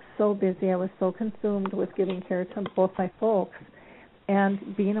so busy, I was so consumed with giving care to both my folks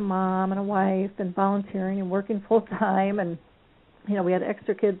and being a mom and a wife and volunteering and working full time, and we had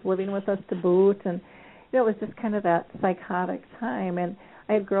extra kids living with us to boot, and it was just kind of that psychotic time. And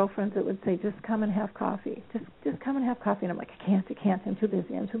I had girlfriends that would say, just come and have coffee. Just come and have coffee. And I'm like, I can't. I'm too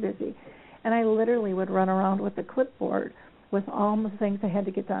busy. And I literally would run around with a clipboard with all the things I had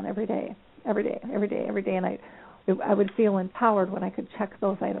to get done every day. And I would feel empowered when I could check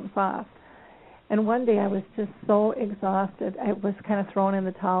those items off. And one day I was just so exhausted. I was kind of thrown in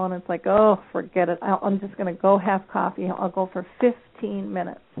the towel, and it's like, oh, forget it. I'm just going to go have coffee. I'll go for 15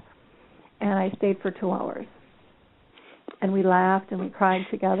 minutes. And I stayed for 2 hours. And we laughed and we cried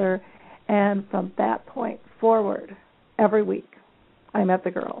together. And from that point forward, every week, I met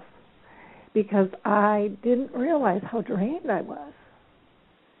the girls because I didn't realize how drained I was.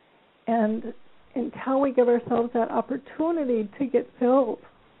 And until we give ourselves that opportunity to get filled,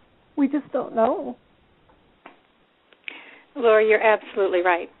 we just don't know. Laura, you're absolutely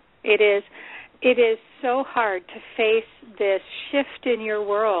right. It is so hard to face this shift in your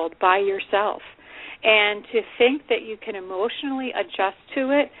world by yourself, and to think that you can emotionally adjust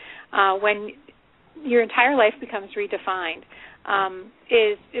to it when your entire life becomes redefined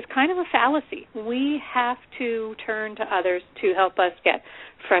is kind of a fallacy. We have to turn to others to help us get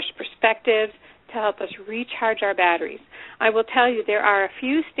fresh perspectives, to help us recharge our batteries. I will tell you, there are a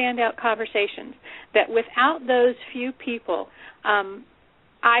few standout conversations that without those few people,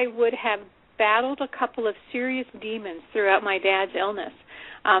 I would have battled a couple of serious demons throughout my dad's illness.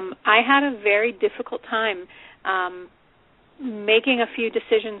 I had a very difficult time making a few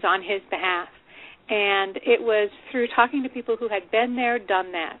decisions on his behalf, and it was through talking to people who had been there,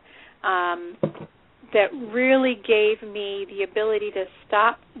 done that, that really gave me the ability to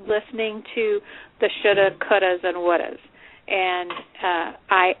stop listening to the shoulda, couldas, and wouldas. And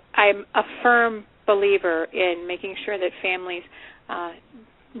I'm a firm believer in making sure that families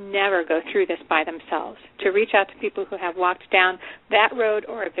never go through this by themselves. To reach out to people who have walked down that road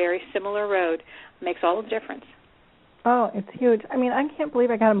or a very similar road makes all the difference. Oh, it's huge. I mean, I can't believe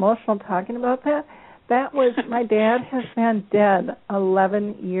I got emotional talking about that. That was, my dad has been dead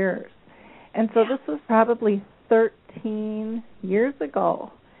 11 years. And so this was probably 13 years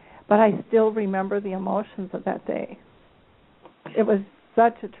ago. But I still remember the emotions of that day. It was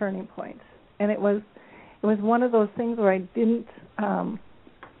such a turning point. And it was one of those things where I didn't,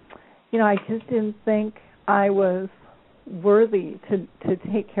 I just didn't think I was worthy to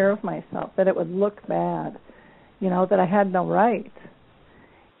take care of myself, that it would look bad, that I had no right.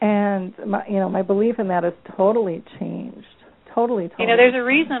 And, my belief in that has totally changed. Totally. There's a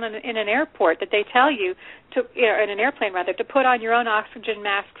reason in an airport that they tell you in an airplane rather, to put on your own oxygen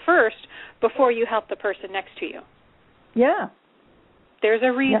mask first before you help the person next to you. Yeah. There's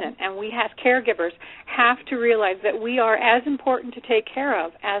a reason, and we as caregivers have to realize that we are as important to take care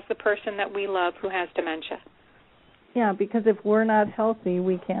of as the person that we love who has dementia. Yeah, because if we're not healthy,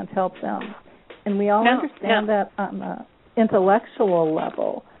 we can't help them. And we all understand that on the intellectual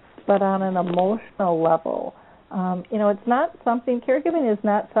level, but on an emotional level, it's not something, caregiving is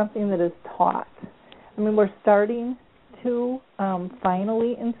not something that is taught. I mean, we're starting to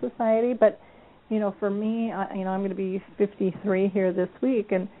finally in society, but, for me, I'm going to be 53 here this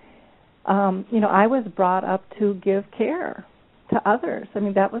week, and, I was brought up to give care to others. I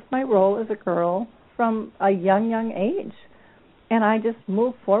mean, that was my role as a girl from a young age, and I just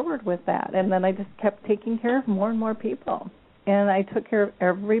moved forward with that, and then I just kept taking care of more and more people, and I took care of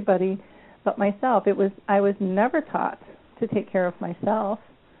everybody but myself. I was never taught to take care of myself.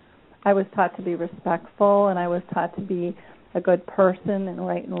 I was taught to be respectful, and I was taught to be a good person and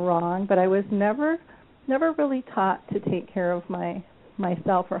right and wrong, but I was never really taught to take care of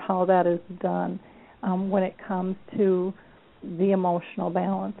myself or how that is done when it comes to the emotional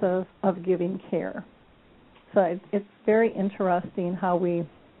balance of giving care. So it's very interesting how we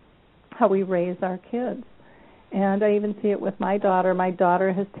raise our kids. And I even see it with my daughter. My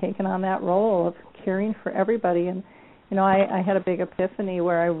daughter has taken on that role of caring for everybody. And, I had a big epiphany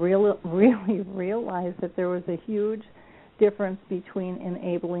where I really realized that there was a huge difference between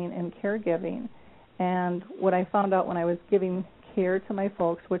enabling and caregiving. And what I found out when I was giving care to my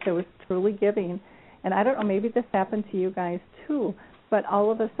folks, which I was truly giving, and I don't know, maybe this happened to you guys too, but all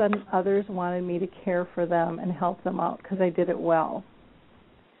of a sudden others wanted me to care for them and help them out because I did it well.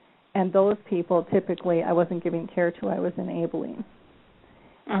 And those people, typically, I wasn't giving care to, I was enabling.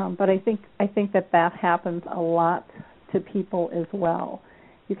 But I think that happens a lot to people as well.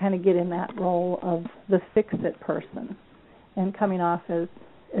 You kind of get in that role of the fix-it person and coming off as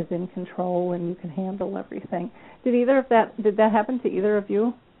in control, and you can handle everything. Did that happen to either of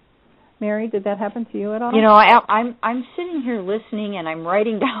you? Mary, did that happen to you at all? You know, I'm sitting here listening, and I'm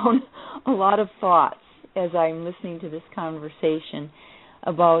writing down a lot of thoughts as I'm listening to this conversation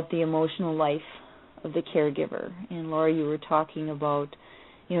about the emotional life of the caregiver. And Laura, you were talking about,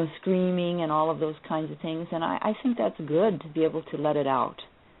 you know, screaming and all of those kinds of things, and I think that's good to be able to let it out.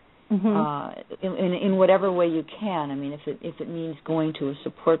 In whatever way you can. I mean, if it means going to a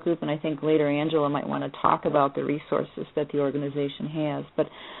support group, and I think later Angela might want to talk about the resources that the organization has. But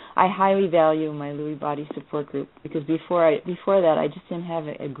I highly value my Lewy body support group, because before that I just didn't have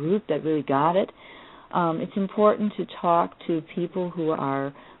a group that really got it. It's important to talk to people who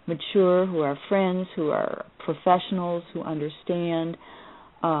are mature, who are friends, who are professionals, who understand.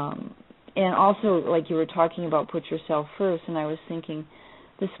 And also, like you were talking about, put yourself first, and I was thinking,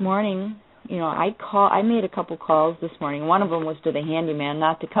 this morning, you know, I made a couple calls this morning. One of them was to the handyman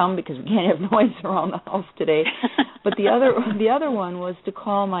not to come because we can't have noise around the house today. But the other one was to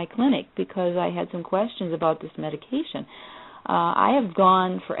call my clinic because I had some questions about this medication. I have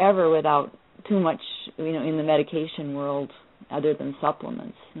gone forever without too much, you know, in the medication world other than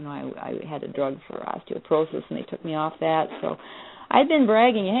supplements. You know, I had a drug for osteoporosis, and they took me off that. So I'd been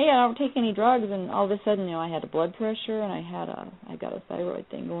bragging, hey, I don't take any drugs, and all of a sudden, you know, I had a blood pressure, and I got a thyroid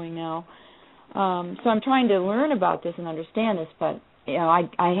thing going now. So I'm trying to learn about this and understand this, but you know,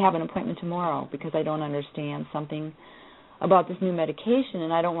 I have an appointment tomorrow because I don't understand something about this new medication,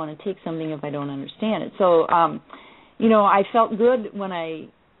 and I don't want to take something if I don't understand it. So, you know, I felt good when I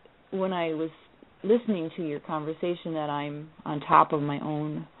was listening to your conversation that I'm on top of my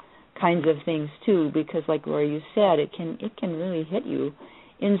own kinds of things too, because like Laura, you said, it can really hit you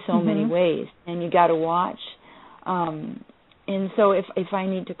in so many ways, and you got to watch. And so if I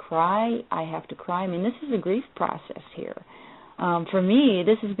need to cry, I have to cry. I mean, this is a grief process here. For me,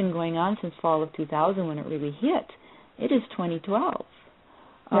 this has been going on since fall of 2000 when it really hit. It is 2012.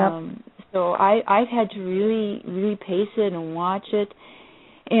 Yep. So I've had to really, really pace it and watch it.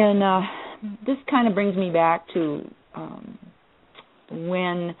 And this kind of brings me back to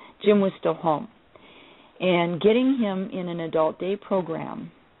when Jim was still home and getting him in an adult day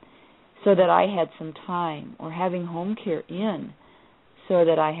program so that I had some time, or having home care in so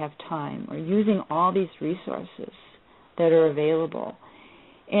that I have time, or using all these resources that are available.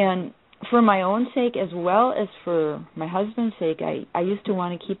 And for my own sake as well as for my husband's sake, I used to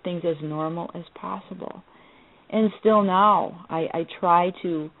want to keep things as normal as possible. And still now, I try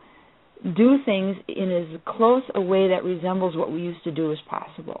to do things in as close a way that resembles what we used to do as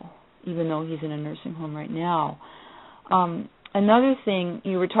possible, even though he's in a nursing home right now. Another thing,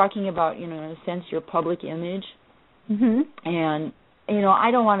 you were talking about, you know, in a sense, your public image. And, you know,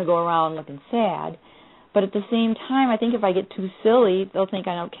 I don't want to go around looking sad, but at the same time, I think if I get too silly, they'll think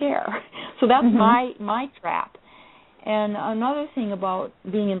I don't care. So that's my trap. And another thing about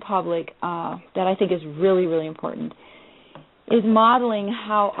being in public that I think is really, really important is modeling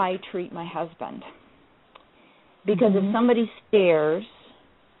how I treat my husband. Because if somebody stares,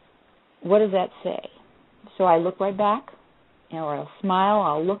 what does that say? So I look right back, you know, or I'll smile,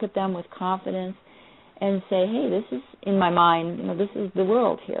 I'll look at them with confidence and say, hey, this is, in my mind, you know, this is the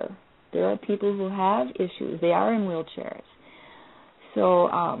world here. There are people who have issues. They are in wheelchairs. So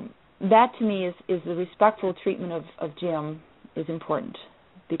that to me is the respectful treatment of Jim is important,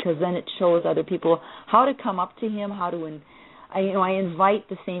 because then it shows other people how to come up to him, how to, I invite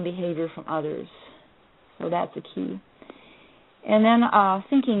the same behavior from others. So that's a key. And then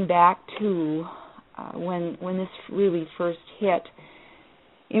thinking back to when this really first hit,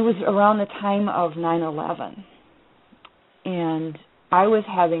 it was around the time of 9/11. And I was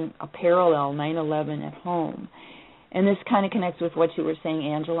having a parallel 9/11 at home. And this kind of connects with what you were saying,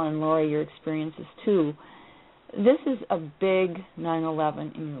 Angela, and Laura, your experiences too. This is a big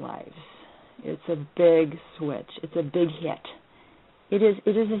 9/11 in your lives. It's a big switch. It's a big hit. It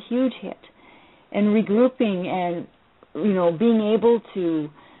is a huge hit. And regrouping and, you know, being able to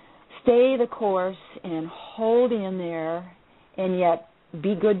stay the course and hold in there and yet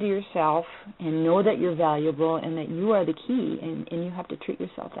be good to yourself and know that you're valuable and that you are the key, and you have to treat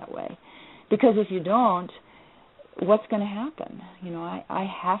yourself that way. Because if you don't, what's going to happen? You know, I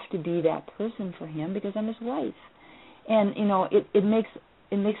have to be that person for him because I'm his wife. And, you know, it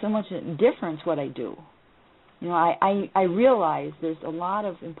makes so much difference what I do. You know, I realize there's a lot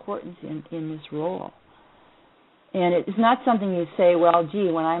of importance in this role. And it's not something you say, well,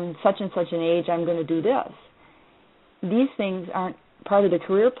 gee, when I'm such and such an age, I'm going to do this. These things aren't part of the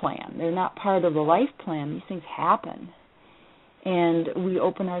career plan. They're not part of the life plan. These things happen. And we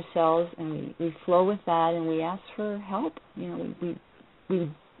open ourselves and we flow with that, and we ask for help.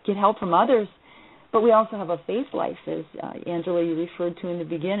 We get help from others, but we also have a faith life, as Angela, you referred to in the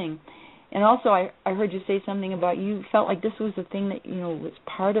beginning. And also I heard you say something about you felt like this was the thing that, was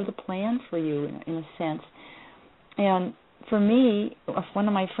part of the plan for you in a sense. And for me, one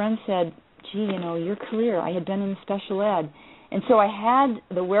of my friends said, gee, your career, I had been in special ed. And so I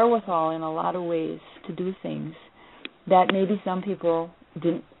had the wherewithal in a lot of ways to do things that maybe some people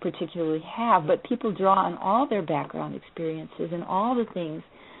didn't particularly have, but people draw on all their background experiences and all the things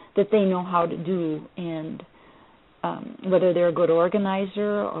that they know how to do, and whether they're a good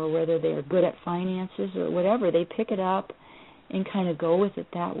organizer or whether they're good at finances or whatever, they pick it up and kind of go with it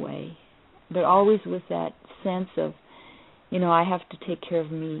that way. But always with that sense of, I have to take care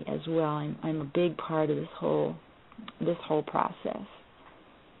of me as well. I'm a big part of this whole process.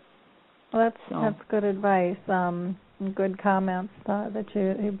 Well, that's good advice. Good comments that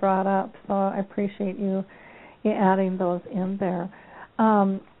you brought up. So I appreciate you adding those in there.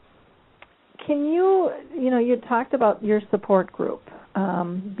 Can you talked about your support group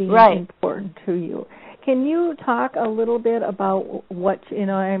being right. important to you. Can you talk a little bit about what,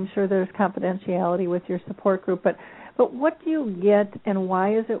 I'm sure there's confidentiality with your support group, but what do you get and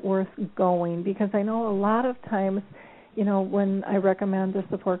why is it worth going? Because I know a lot of times, when I recommend a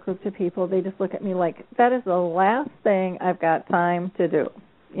support group to people, they just look at me like, that is the last thing I've got time to do,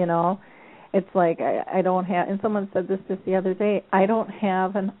 It's like I don't have, and someone said this just the other day, I don't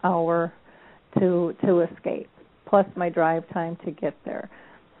have an hour to escape, plus my drive time to get there.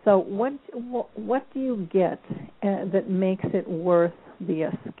 So what do you get that makes it worth the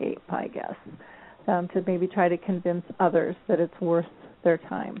escape, I guess, to maybe try to convince others that it's worth their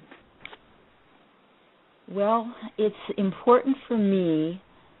time? Well, it's important for me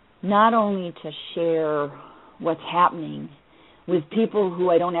not only to share what's happening with people who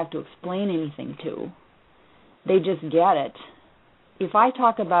I don't have to explain anything to. They just get it. If I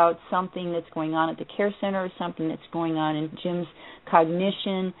talk about something that's going on at the care center or something that's going on in Jim's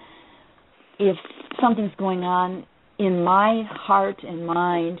cognition, if something's going on in my heart and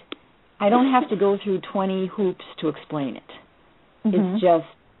mind, I don't have to go through 20 hoops to explain it. Mm-hmm. It's just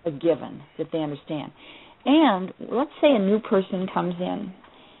a given that they understand. And let's say a new person comes in,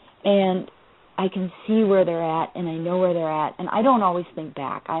 and I can see where they're at, and I know where they're at, and I don't always think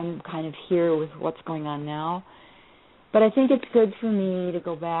back. I'm kind of here with what's going on now. But I think it's good for me to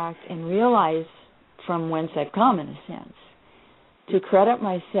go back and realize from whence I've come, in a sense, to credit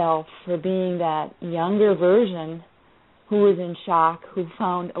myself for being that younger version who was in shock, who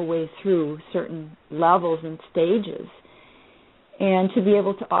found a way through certain levels and stages, and to be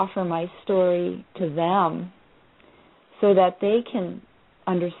able to offer my story to them so that they can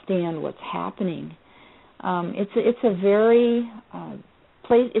understand what's happening. It's a very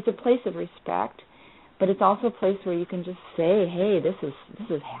place. It's a place of respect, but it's also a place where you can just say, "Hey, this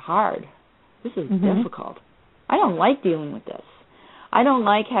is hard. This is difficult. I don't like dealing with this. I don't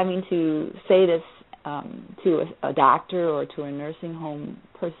like having to say this to a doctor or to a nursing home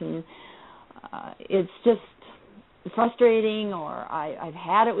person. It's just frustrating, or I've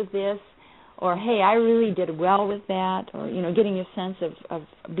had it with this, or hey, I really did well with that, or getting a sense of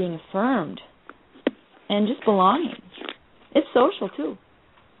being affirmed and just belonging. It's social too.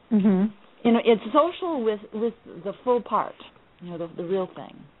 Mm-hmm. It's social with the full part, the real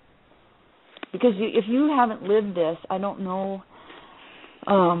thing. Because if you haven't lived this, I don't know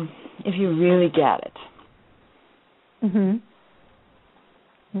if you really get it. Mhm.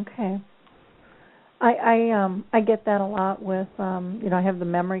 Okay. I get that a lot with I have the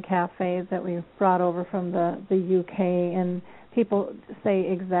memory cafe that we brought over from the UK, and people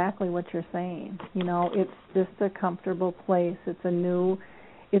say exactly what you're saying. It's just a comfortable place.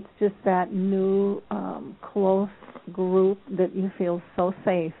 It's just that new close group that you feel so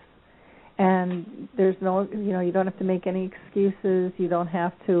safe. And there's no, you don't have to make any excuses. You don't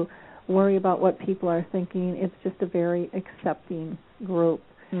have to worry about what people are thinking. It's just a very accepting group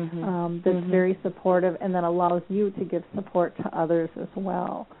that's very supportive, and then allows you to give support to others as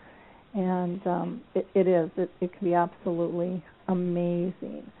well. And it can be absolutely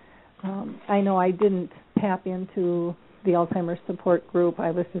amazing. I know I didn't tap into the Alzheimer's support group.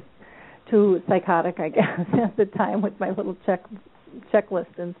 I was just too psychotic, I guess, at the time with my little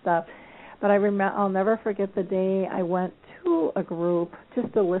checklist and stuff. But I'll never forget the day I went to a group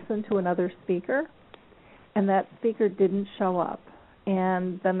just to listen to another speaker, and that speaker didn't show up.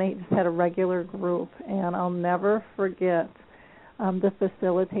 And then they just had a regular group, and I'll never forget the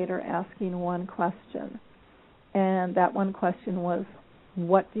facilitator asking one question. And that one question was,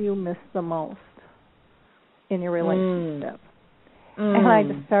 what do you miss the most in your relationship? And I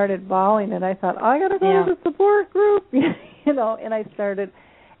just started bawling, and I thought, I got to go to the support group, and I started,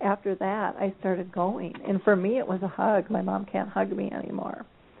 after that, I started going. And for me, it was a hug. My mom can't hug me anymore,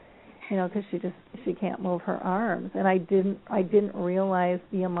 because she can't move her arms. And I didn't realize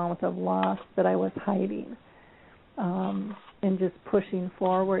the amount of loss that I was hiding, and just pushing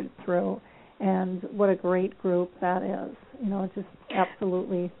forward through. And what a great group that is. It's just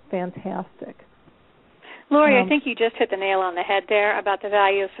absolutely fantastic. Lori, I think you just hit the nail on the head there about the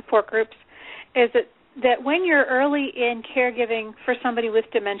value of support groups, is that when you're early in caregiving for somebody with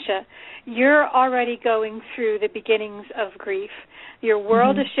dementia, you're already going through the beginnings of grief. Your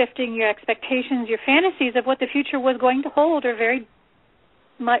world is shifting, your expectations, your fantasies of what the future was going to hold are very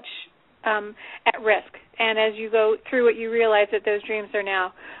much at risk. And as you go through it, you realize that those dreams are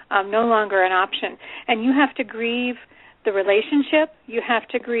now no longer an option. And you have to grieve the relationship. You have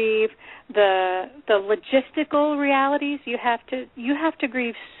to grieve the logistical realities. You have to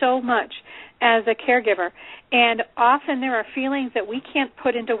grieve so much as a caregiver. And often there are feelings that we can't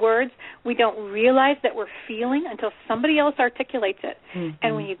put into words. We don't realize that we're feeling until somebody else articulates it.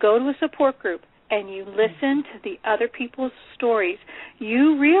 And when you go to a support group and you listen to the other people's stories,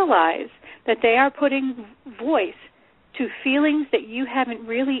 you realize that they are putting voice to feelings that you haven't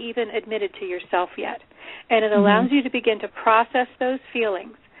really even admitted to yourself yet. And it allows you to begin to process those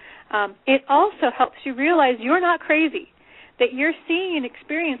feelings. It also helps you realize you're not crazy, that you're seeing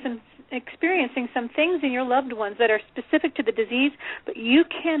and experiencing some things in your loved ones that are specific to the disease, but you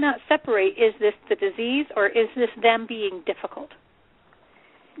cannot separate, is this the disease or is this them being difficult?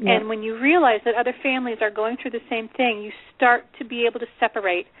 Yeah. And when you realize that other families are going through the same thing, you start to be able to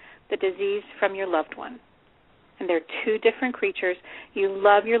separate the disease from your loved one. And they're two different creatures. You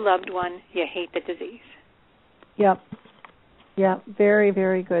love your loved one. You hate the disease. Yep. Very,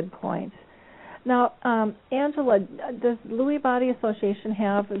 very good point. Now, Angela, does Lewy Body Association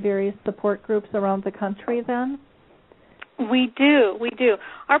have various support groups around the country then? We do.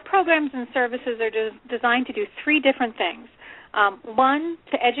 Our programs and services are designed to do three different things. One,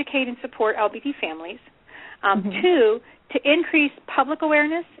 to educate and support LBD families. Two, to increase public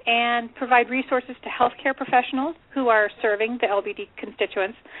awareness and provide resources to healthcare professionals who are serving the LBD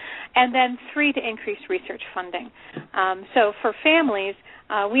constituents. And then three, to increase research funding. So for families,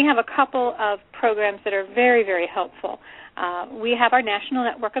 we have a couple of programs that are very, very helpful. We have our national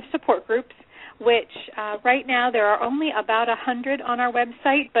network of support groups, which right now there are only about 100 on our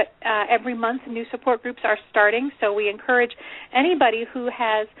website, but every month new support groups are starting. So we encourage anybody who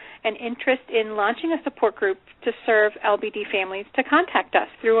has an interest in launching a support group to serve LBD families to contact us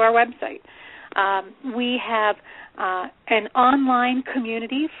through our website. We have an online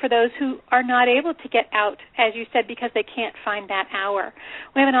community for those who are not able to get out, as you said, because they can't find that hour.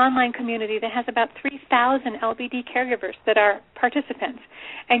 We have an online community that has about 3,000 LBD caregivers that are participants,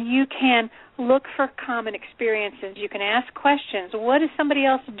 and you can look for common experiences. You can ask questions. What does somebody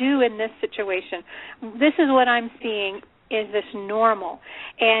else do in this situation? This is what I'm seeing. Is this normal?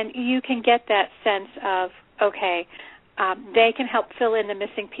 And you can get that sense of, okay, they can help fill in the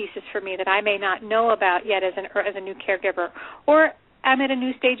missing pieces for me that I may not know about yet as a new caregiver. Or I'm at a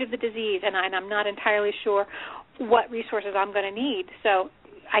new stage of the disease and I'm not entirely sure what resources I'm going to need, so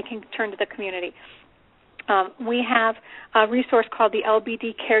I can turn to the community. We have a resource called the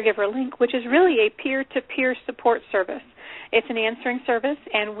LBD Caregiver Link, which is really a peer-to-peer support service. It's an answering service,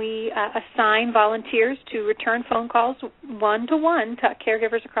 and we assign volunteers to return phone calls one-to-one to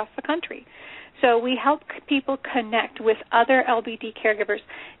caregivers across the country. So we help people connect with other LBD caregivers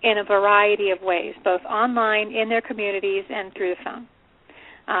in a variety of ways, both online, in their communities, and through the phone.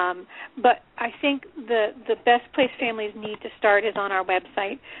 But I think the best place families need to start is on our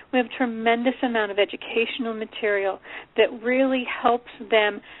website. We have a tremendous amount of educational material that really helps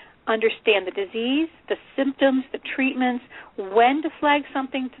them understand the disease, the symptoms, the treatments, when to flag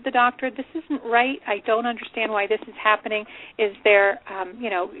something to the doctor. This isn't right. I don't understand why this is happening. Is there,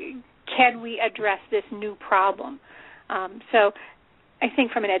 can we address this new problem? So I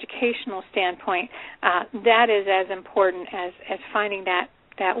think from an educational standpoint, that is as important as finding that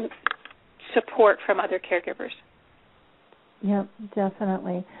support from other caregivers. Yep,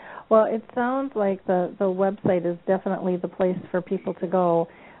 definitely. Well, it sounds like the website is definitely the place for people to go,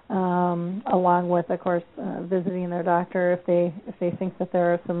 along with, of course, visiting their doctor if they think that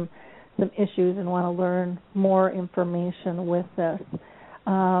there are some issues and want to learn more information with this.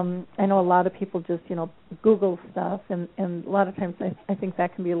 I know a lot of people just, Google stuff, and a lot of times I think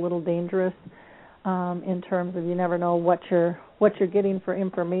that can be a little dangerous in terms of you never know what you're getting for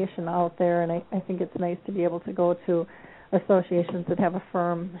information out there, and I think it's nice to be able to go to associations that have a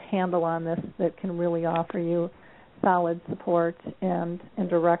firm handle on this that can really offer you solid support and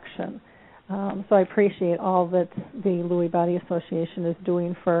direction. So I appreciate all that the Lewy Body Association is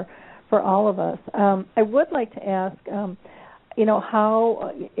doing for all of us. I would like to ask,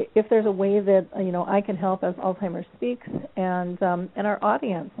 how, if there's a way that, I can help as Alzheimer's Speaks and our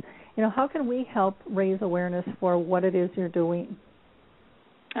audience, how can we help raise awareness for what it is you're doing?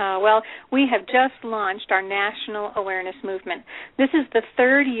 Well, we have just launched our national awareness movement. This is the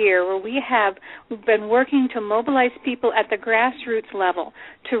third year where we've been working to mobilize people at the grassroots level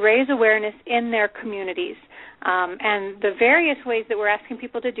to raise awareness in their communities. And the various ways that we're asking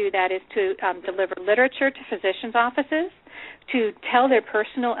people to do that is to deliver literature to physicians' offices, to tell their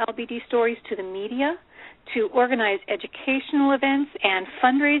personal LBD stories to the media, to organize educational events and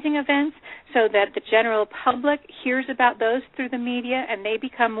fundraising events so that the general public hears about those through the media and they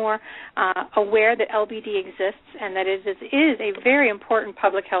become more aware that LBD exists and that it is a very important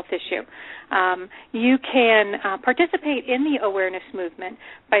public health issue. You can participate in the awareness movement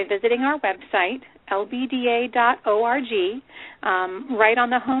by visiting our website, lbda.org. Right on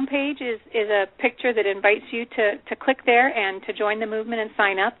the home page is a picture that invites you to click there and to join the movement and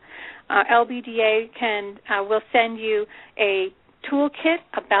sign up. LBDA will send you a toolkit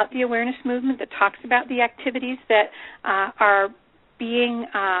about the awareness movement that talks about the activities that are being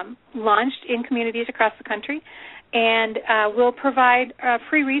launched in communities across the country, and we'll provide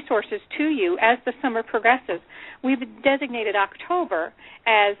free resources to you as the summer progresses. We've designated October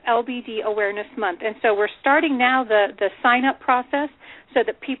as LBD Awareness Month, and so we're starting now the sign-up process so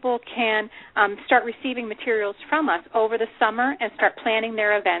that people can start receiving materials from us over the summer and start planning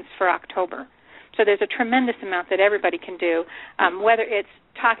their events for October. So there's a tremendous amount that everybody can do, whether it's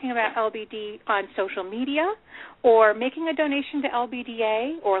talking about LBD on social media or making a donation to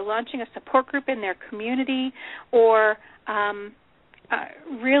LBDA or launching a support group in their community or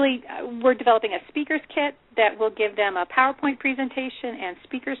we're developing a speaker's kit that will give them a PowerPoint presentation and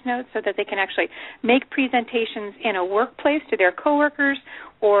speaker's notes so that they can actually make presentations in a workplace to their coworkers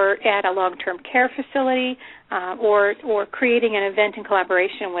or at a long-term care facility or creating an event in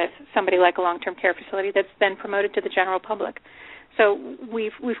collaboration with somebody like a long-term care facility that's then promoted to the general public. So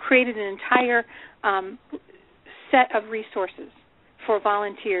we've created an entire set of resources for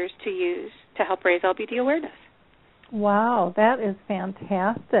volunteers to use to help raise LBD awareness. Wow, that is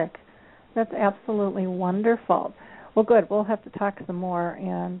fantastic. That's absolutely wonderful. Well, good. We'll have to talk some more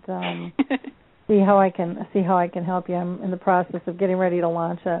and see how I can help you. I'm in the process of getting ready to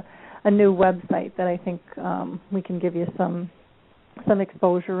launch a new website that I think we can give you some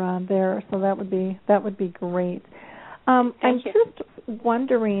exposure on there. So that would be great. I'm just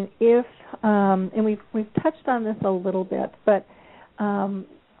wondering if and we've touched on this a little bit, but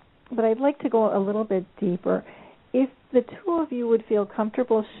I'd like to go a little bit deeper. If the two of you would feel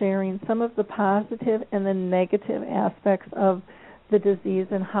comfortable sharing some of the positive and the negative aspects of the disease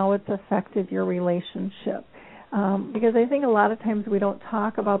and how it's affected your relationship, because I think a lot of times we don't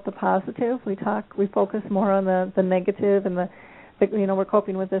talk about the positive. We focus more on the negative and we're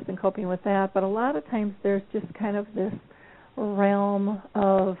coping with this and coping with that. But a lot of times there's just kind of this realm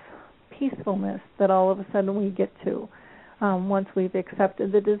of peacefulness that all of a sudden we get to once we've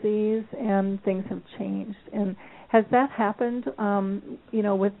accepted the disease and things have changed. And has that happened,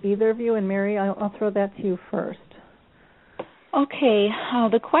 with either of you? And Mary, I'll throw that to you first. Okay.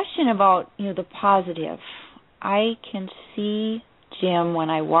 The question about, the positive. I can see Jim when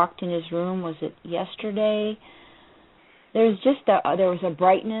I walked in his room. Was it yesterday? There was a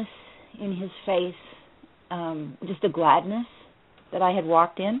brightness in his face, just a gladness that I had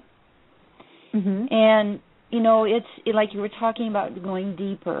walked in. Mm-hmm. And, it's like you were talking about going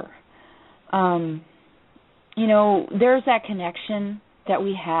deeper. There's that connection that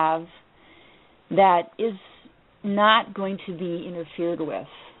we have that is not going to be interfered with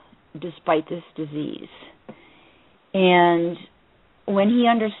despite this disease. And when he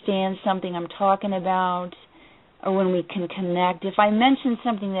understands something I'm talking about, or when we can connect, if I mention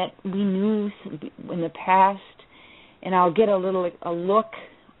something that we knew in the past, and I'll get a look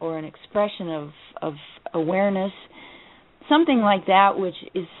or an expression of awareness, something like that, which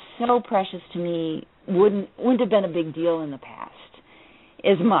is so precious to me, wouldn't have been a big deal in the past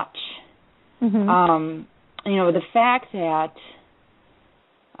as much. Mm-hmm. The fact that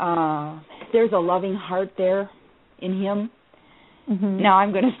there's a loving heart there in him. Mm-hmm. Now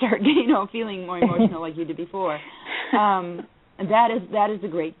I'm going to start, feeling more emotional like you did before. That is a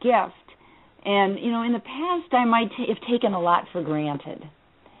great gift. And, in the past I might have taken a lot for granted.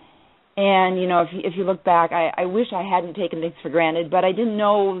 And, if you look back, I wish I hadn't taken things for granted, but I didn't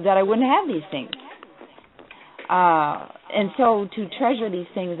know that I wouldn't have these things. And so to treasure these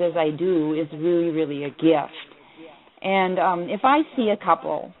things as I do is really, really a gift. And if I see a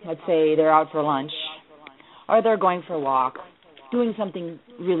couple, let's say they're out for lunch or they're going for a walk, doing something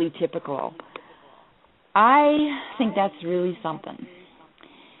really typical, I think that's really something.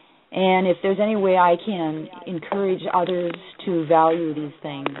 And if there's any way I can encourage others to value these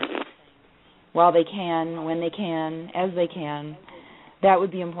things while they can, when they can, as they can, that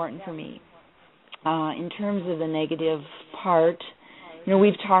would be important for me. In terms of the negative part,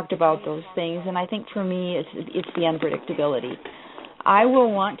 we've talked about those things, and I think for me it's the unpredictability. I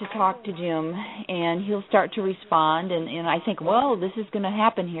will want to talk to Jim, and he'll start to respond, and I think, well, this is going to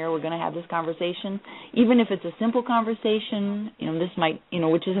happen here. We're going to have this conversation. Even if it's a simple conversation, this might,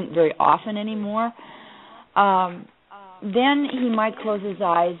 which isn't very often anymore, then he might close his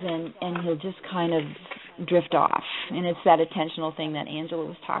eyes and he'll just kind of drift off. And it's that attentional thing that Angela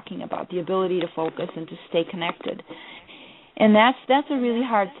was talking about, the ability to focus and to stay connected. And that's a really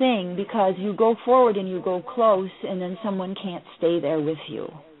hard thing, because you go forward and you go close, and then someone can't stay there with you.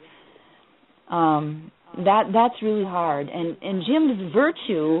 That's really hard. And Jim's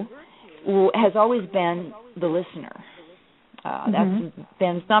virtue has always been the listener. That's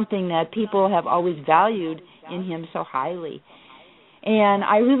been something that people have always valued in him so highly. And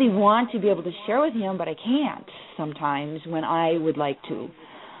I really want to be able to share with him, but I can't sometimes when I would like to.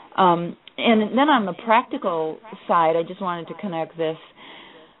 And then on the practical side, I just wanted to connect this.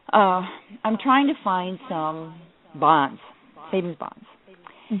 I'm trying to find some bonds, savings bonds,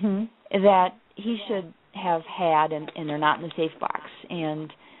 that he should have had, and they're not in the safe box.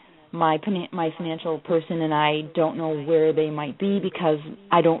 And my financial person and I don't know where they might be, because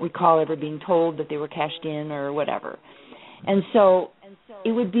I don't recall ever being told that they were cashed in or whatever. And so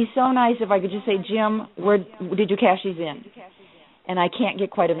it would be so nice if I could just say, Jim, where did you cash these in? And I can't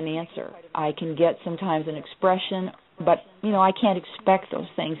get quite of an answer. I can get sometimes an expression, but, I can't expect those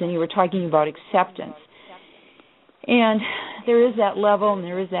things. And you were talking about acceptance. And there is that level and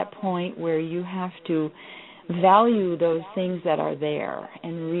there is that point where you have to value those things that are there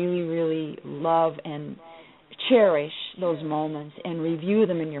and really, really love and cherish those moments and review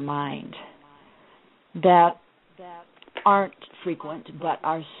them in your mind that aren't frequent but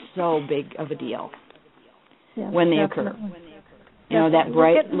are so big of a deal when they occur. That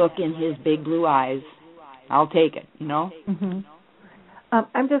bright look in his big blue eyes, I'll take it,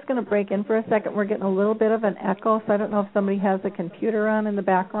 I'm just going to break in for a second. We're getting a little bit of an echo, so I don't know if somebody has a computer on in the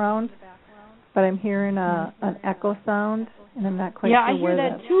background, but I'm hearing an echo sound, and I'm not quite sure I hear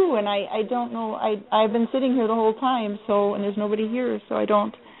that too, and I don't know. I've been sitting here the whole time, and there's nobody here, so I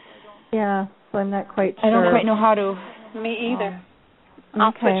don't. Yeah, so I'm not quite sure. I don't quite know how to. Me either.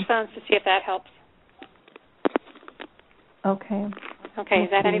 I'll switch phones to see if that helps. Okay. Okay, is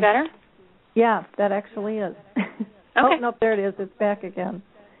that any better? Yeah, that actually is. Okay. Oh, no, there it is. It's back again.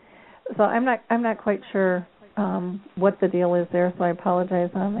 So I'm not quite sure what the deal is there, so I apologize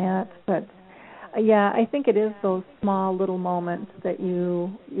on that. But I think it is those small little moments that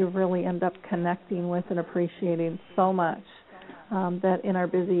you really end up connecting with and appreciating so much that in our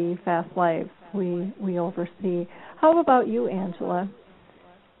busy, fast lives we oversee. How about you, Angela?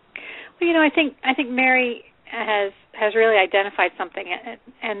 Well, I think Mary has really identified something,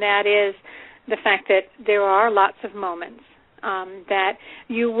 and that is the fact that there are lots of moments that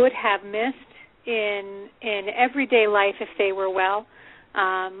you would have missed in everyday life if they were well.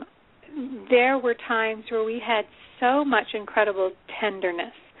 There were times where we had so much incredible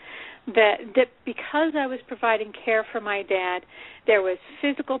tenderness that because I was providing care for my dad, there was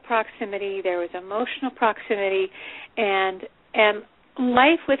physical proximity, there was emotional proximity, and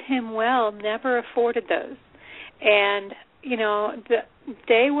life with him well never afforded those. And,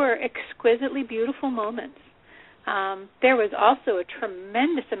 they were exquisitely beautiful moments. There was also a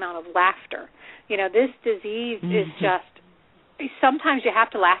tremendous amount of laughter. This disease is just, sometimes you have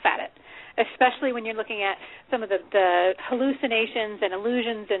to laugh at it, especially when you're looking at some of the hallucinations and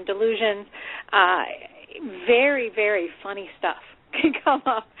illusions and delusions. Very, very funny stuff can come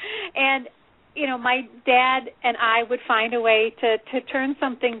up. And, my dad and I would find a way to turn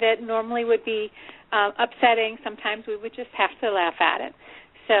something that normally would be upsetting. Sometimes we would just have to laugh at it.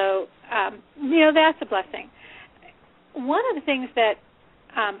 So, that's a blessing. One of the things that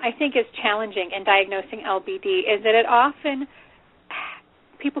I think is challenging in diagnosing LBD is that it often,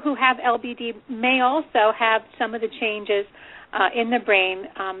 people who have LBD may also have some of the changes in the brain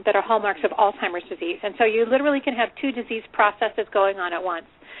that are hallmarks of Alzheimer's disease. And so you literally can have two disease processes going on at once.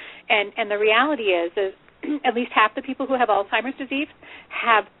 And the reality is at least half the people who have Alzheimer's disease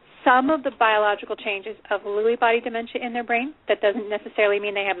have some of the biological changes of Lewy body dementia in their brain. That doesn't necessarily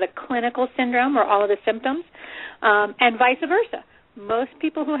mean they have the clinical syndrome or all of the symptoms, and vice versa. Most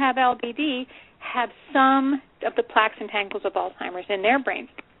people who have LBD have some of the plaques and tangles of Alzheimer's in their brains.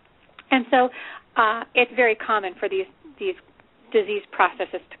 And so it's very common for these disease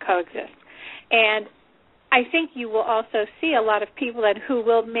processes to coexist. And I think you will also see a lot of people who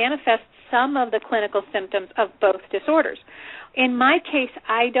will manifest some of the clinical symptoms of both disorders. In my case,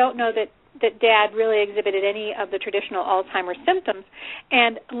 I don't know that Dad really exhibited any of the traditional Alzheimer's symptoms.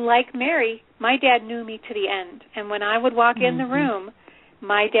 And like Mary, my dad knew me to the end. And when I would walk in the room,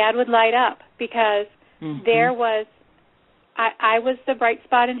 my dad would light up because there was, I was the bright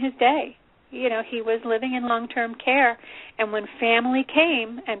spot in his day. You know, he was living in long-term care. And when family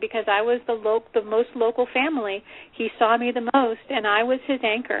came, and because I was the most local family, he saw me the most, and I was his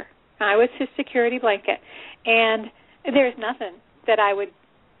anchor. I was his security blanket. And there's nothing that I would,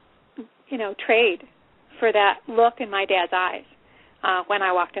 trade for that look in my dad's eyes when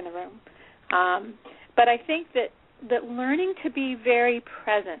I walked in the room. But I think that learning to be very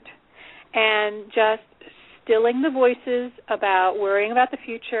present and just stilling the voices about worrying about the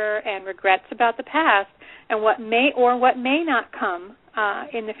future and regrets about the past and what may or what may not come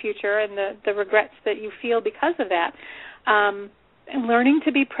in the future and the regrets that you feel because of that. And learning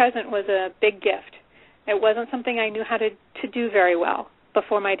to be present was a big gift. It wasn't something I knew how to do very well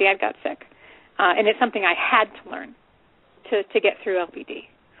before my dad got sick. And it's something I had to learn to get through LPD.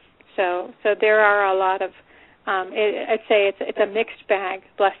 So there are a lot of, I'd say it's a mixed bag,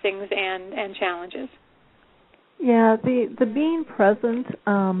 blessings and challenges. Yeah, the being present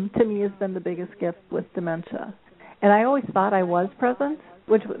to me has been the biggest gift with dementia. And I always thought I was present,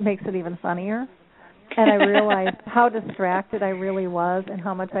 which makes it even funnier. And I realized how distracted I really was and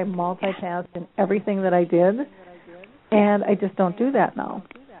how much I multitasked in everything that I did. And I just don't do that now.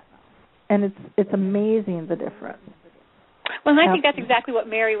 And it's amazing the difference. Well, and I think that's exactly what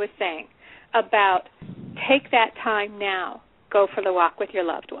Mary was saying about take that time now, go for the walk with your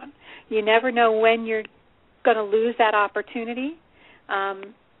loved one. You never know when you're going to lose that opportunity.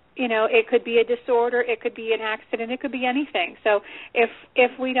 It could be a disorder, it could be an accident, it could be anything. So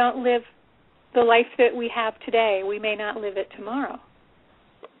if we don't live the life that we have today, we may not live it tomorrow.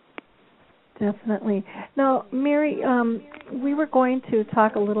 Definitely. Now, Mary, we were going to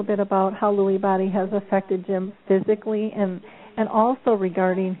talk a little bit about how Lewy body has affected Jim physically and also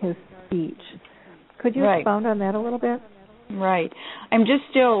regarding his speech. Could you expound on that a little bit? Right. I'm just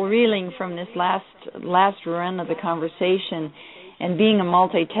still reeling from this last run of the conversation, and being a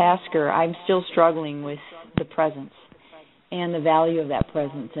multitasker, I'm still struggling with the presence and the value of that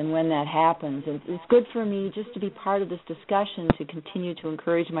presence and when that happens. And it's good for me just to be part of this discussion, to continue to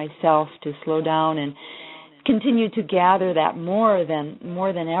encourage myself to slow down and continue to gather that more than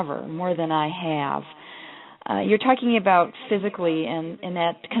ever, more than I have. You're talking about physically and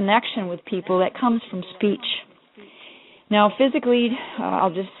that connection with people that comes from speech. Now, physically,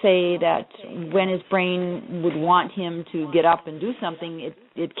 I'll just say that when his brain would want him to get up and do something,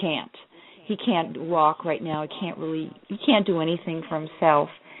 it can't. He can't walk right now. He can't do anything for himself.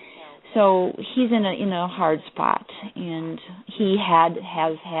 So he's in a hard spot, and he has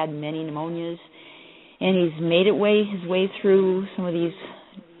had many pneumonias, and he's made his way through some of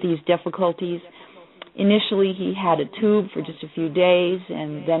these difficulties. Initially, he had a tube for just a few days,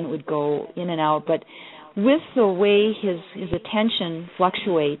 and then it would go in and out. But with the way his attention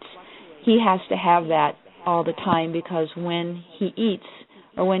fluctuates, he has to have that all the time, because when he eats,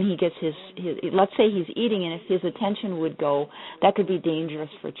 or when he gets his let's say he's eating, and if his attention would go, that could be dangerous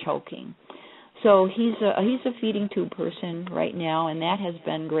for choking. So he's a feeding tube person right now, and that has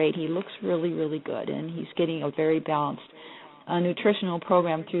been great. He looks really, really good, and he's getting a very balanced nutritional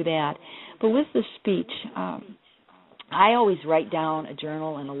program through that. But with the speech, I always write down a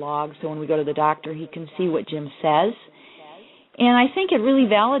journal and a log, so when we go to the doctor, he can see what Jim says. And I think it really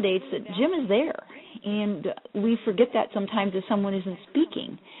validates that Jim is there. And we forget that sometimes if someone isn't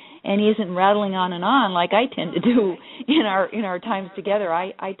speaking and he isn't rattling on and on like I tend to do in our times together.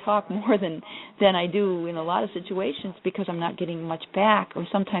 I talk more than I do in a lot of situations because I'm not getting much back, or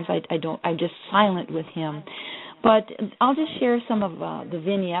sometimes I'm just silent with him. But I'll just share some of the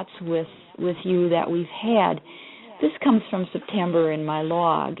vignettes with you that we've had. This comes from September in my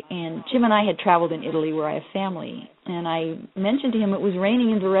log, and Jim and I had traveled in Italy where I have family, and I mentioned to him it was raining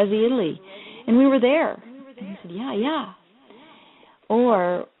in Varese, Italy, and we were there. And he said, yeah.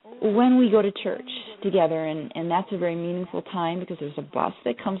 Or when we go to church together, and that's a very meaningful time because there's a bus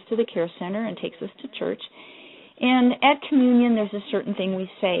that comes to the care center and takes us to church. And at communion, there's a certain thing we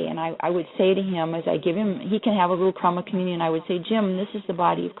say, and I would say to him as I give him, he can have a little crumb of communion, I would say, Jim, this is the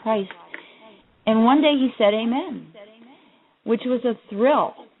body of Christ. And one day he said amen, which was a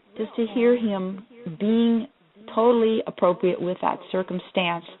thrill just to hear him being totally appropriate with that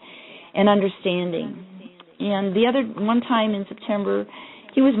circumstance. and understanding. And one time in September,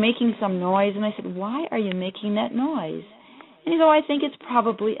 he was making some noise, and I said, "Why are you making that noise?" And he said, "Oh, I think it's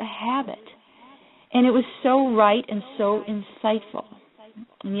probably a habit." And it was so right and so insightful.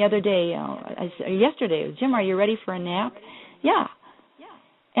 And the other day, yesterday, "Jim, are you ready for a nap?" "Yeah."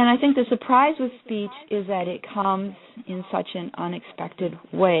 And I think the surprise with speech is that it comes in such an unexpected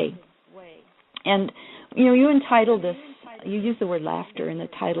way. And you entitled this. You used the word laughter in the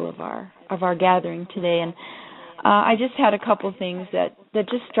title of our gathering today, and I just had a couple things that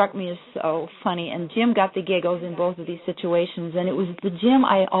just struck me as so funny. And Jim got the giggles in both of these situations, and it was the Jim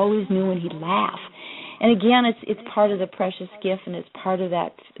I always knew when he'd laugh. And again, it's part of the precious gift, and it's part of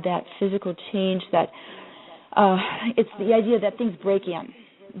that physical change. That it's the idea that things break in.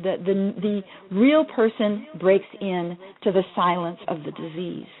 The real person breaks in to the silence of the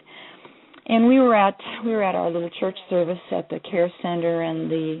disease. And we were at our little church service at the care center, and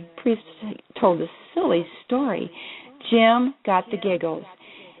the priest told a silly story. Jim got the giggles,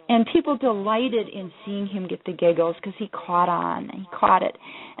 and people delighted in seeing him get the giggles because he caught it.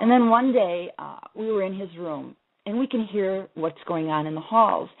 And then one day we were in his room, and we can hear what's going on in the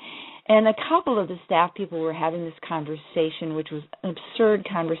halls. And a couple of the staff people were having this conversation, which was an absurd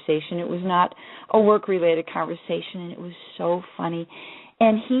conversation. It was not a work-related conversation, and it was so funny.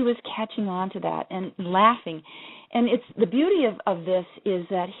 And he was catching on to that and laughing. And it's the beauty of this is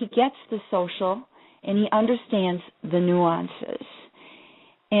that he gets the social and he understands the nuances.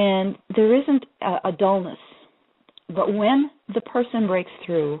 And there isn't a dullness. But when the person breaks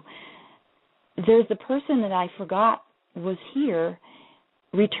through, there's the person that I forgot was here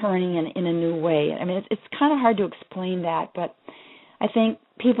returning in a new way. I mean, it's kind of hard to explain that, but I think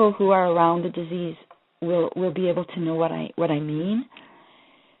people who are around the disease will be able to know what I mean.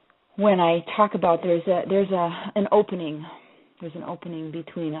 When I talk about there's an opening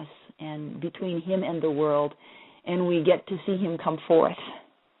between us and between him and the world, and we get to see him come forth.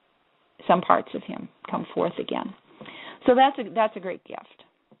 Some parts of him come forth again. So that's a great gift.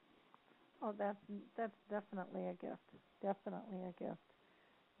 Oh, that's definitely a gift. Definitely a gift.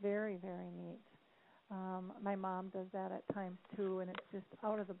 Very, very neat. My mom does that at times too, and it's just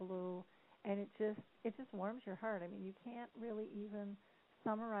out of the blue, and it just warms your heart. I mean, you can't really even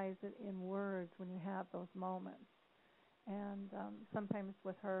summarize it in words when you have those moments. And sometimes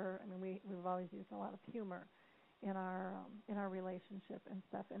with her, I mean, we've always used a lot of humor in our relationship and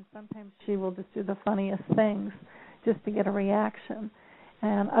stuff. And sometimes she will just do the funniest things just to get a reaction.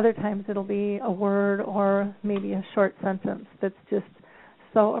 And other times it'll be a word or maybe a short sentence that's just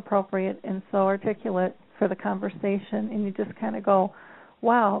so appropriate and so articulate for the conversation. And you just kind of go,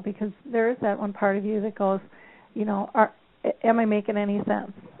 wow, because there is that one part of you that goes, am I making any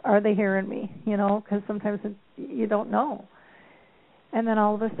sense? Are they hearing me? Because sometimes you don't know. And then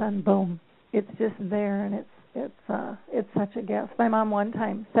all of a sudden, boom, it's just there, and it's such a gift. My mom one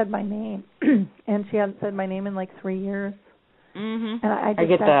time said my name, and she hadn't said my name in like 3 years. Mm-hmm. And I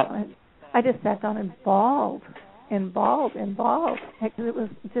get that. I just sat down and bawled, because it was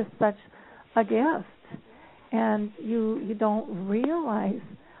just such a gift. And you don't realize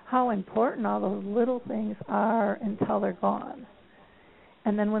how important all those little things are until they're gone.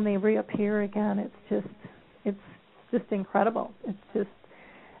 And then when they reappear again, it's just incredible. It's just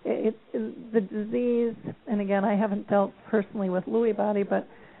the disease. And again, I haven't dealt personally with Lewy body, but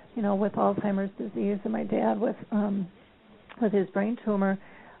with Alzheimer's disease and my dad with his brain tumor,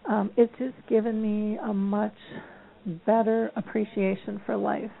 it's just given me a much better appreciation for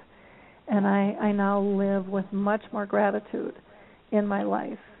life. And I now live with much more gratitude in my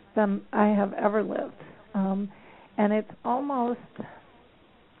life than I have ever lived. And it's almost,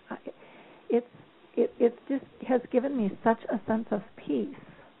 it just has given me such a sense of peace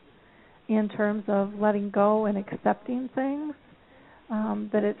in terms of letting go and accepting things,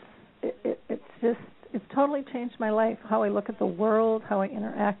 that it's totally changed my life, how I look at the world, how I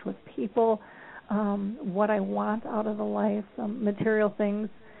interact with people, what I want out of the life. Material things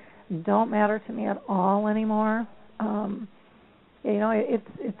don't matter to me at all anymore.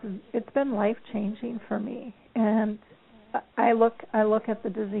 It's been life-changing for me, and I look at the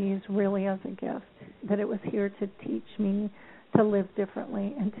disease really as a gift, that it was here to teach me to live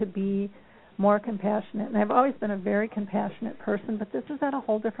differently and to be more compassionate. And I've always been a very compassionate person, but this is at a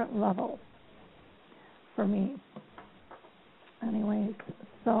whole different level for me. Anyways,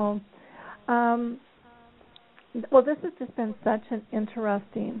 so, this has just been such an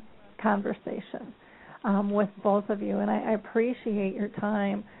interesting conversation with both of you, and I appreciate your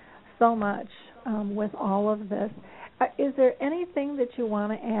time so much with all of this. Is there anything that you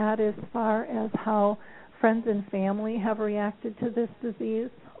want to add as far as how friends and family have reacted to this disease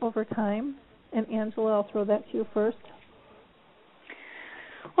over time? And Angela, I'll throw that to you first.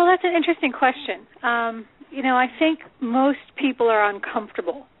 Well, that's an interesting question. I think most people are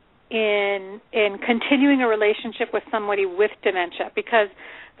uncomfortable in continuing a relationship with somebody with dementia because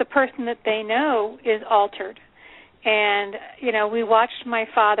the person that they know is altered. And, we watched my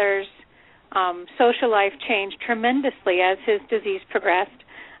father's social life change tremendously as his disease progressed.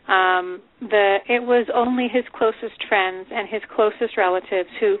 It was only his closest friends and his closest relatives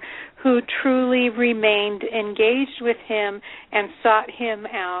who truly remained engaged with him and sought him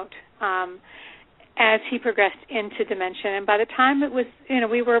out as he progressed into dementia. And by the time it was,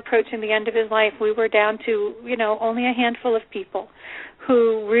 we were approaching the end of his life, we were down to, only a handful of people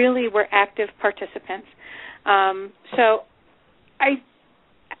who really were active participants. So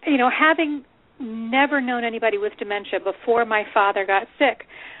having never known anybody with dementia before my father got sick,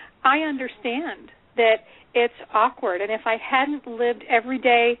 I understand that it's awkward. And if I hadn't lived every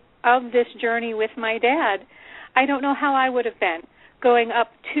day of this journey with my dad, I don't know how I would have been going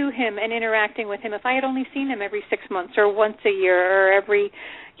up to him and interacting with him if I had only seen him every 6 months or once a year or every,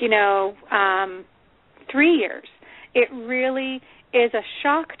 3 years. It really is a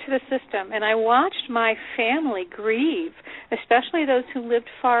shock to the system, and I watched my family grieve, especially those who lived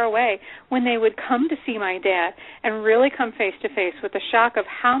far away, when they would come to see my dad and really come face to face with the shock of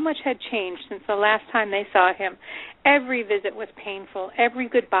how much had changed since the last time they saw him. Every visit was painful. Every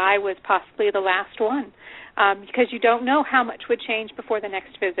goodbye was possibly the last one, because you don't know how much would change before the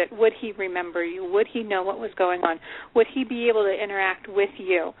next visit. Would he remember you? Would he know what was going on? Would he be able to interact with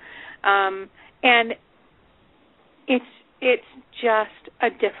you? And it's just a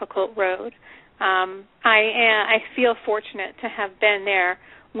difficult road. I feel fortunate to have been there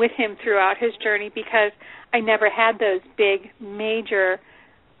with him throughout his journey because I never had those big, major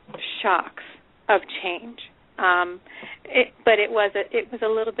shocks of change. But it was a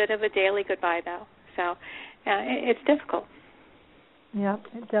little bit of a daily goodbye, though. So it's difficult. Yep,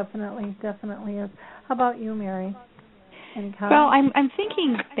 it definitely is. How about you, Mary? Any comments? Well, I'm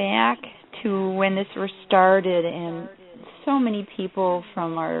thinking back to when this first started, and so many people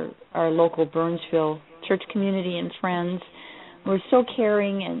from our local Burnsville church community and friends were so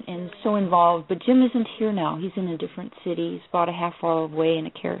caring and so involved. But Jim isn't here now. He's in a different city. He's about a half hour away in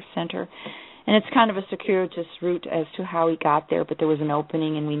a care center. And it's kind of a circuitous route as to how he got there, but there was an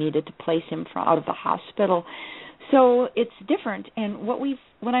opening and we needed to place him out of the hospital. So it's different. And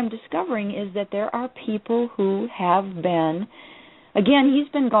what I'm discovering is that there are people who have been, again, he's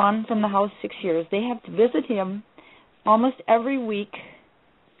been gone from the house 6 years. They have to visit him almost every week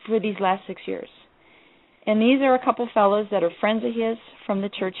for these last 6 years. And these are a couple fellows that are friends of his from the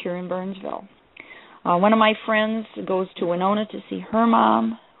church here in Burnsville. One of my friends goes to Winona to see her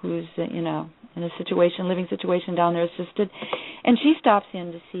mom, who's, in a living situation down there, assisted, and she stops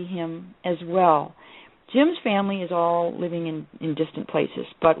in to see him as well. Jim's family is all living in distant places,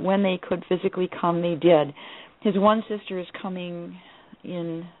 but when they could physically come, they did. His one sister is coming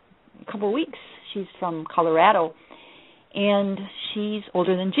in a couple of weeks. She's from Colorado, and she's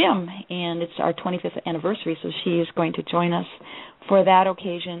older than Jim, and it's our 25th anniversary, so she is going to join us for that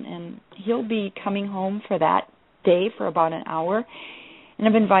occasion, and he'll be coming home for that day for about an hour. And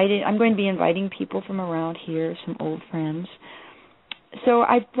I'm going to be inviting people from around here, some old friends. So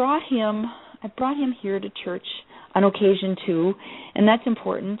I brought him here to church on occasion too, and that's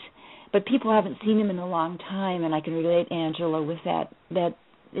important. But people haven't seen him in a long time, and I can relate, Angela, with that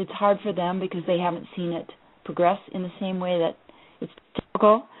it's hard for them because they haven't seen it progress in the same way that it's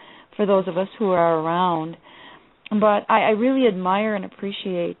typical for those of us who are around. But I really admire and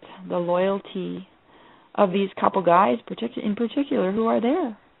appreciate the loyalty of these couple guys, in particular, who are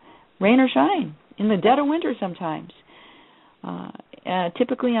there, rain or shine, in the dead of winter sometimes,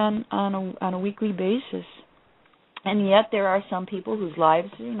 typically on a weekly basis. And yet there are some people whose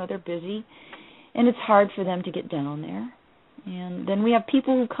lives, they're busy, and it's hard for them to get down there. And then we have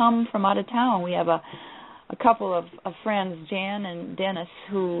people who come from out of town. We have a couple of friends, Jan and Dennis,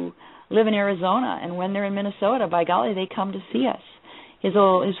 who live in Arizona, and when they're in Minnesota, by golly, they come to see us. His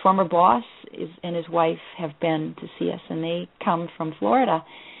former boss and his wife have been to see us, and they come from Florida.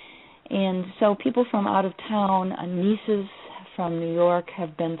 And so people from out of town, nieces from New York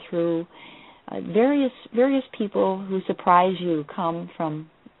have been through. Various people who surprise you come from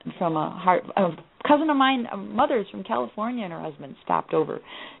a cousin of mine, a mother's from California, and her husband stopped over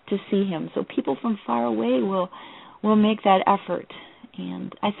to see him. So people from far away will make that effort,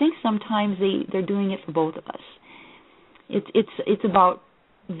 and I think sometimes they're doing it for both of us. It's about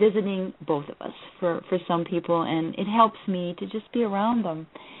visiting both of us for some people, and it helps me to just be around them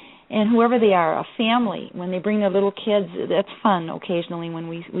and whoever they are, a family, when they bring their little kids, that's fun occasionally when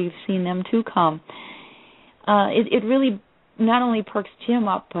we've seen them too come. It really not only perks Jim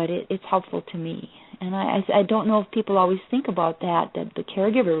up, but it's helpful to me. And I don't know if people always think about that the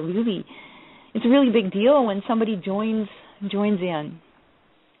caregiver really, it's a really big deal when somebody joins in.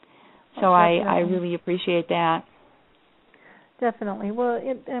 So I really appreciate that. Definitely. Well,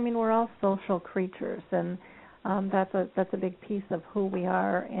 we're all social creatures, and that's a big piece of who we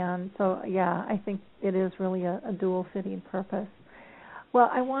are. And so, yeah, I think it is really a dual fitting purpose. Well,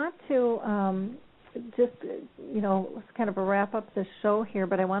 I want to just, kind of wrap up the show here,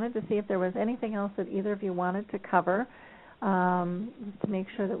 but I wanted to see if there was anything else that either of you wanted to cover to make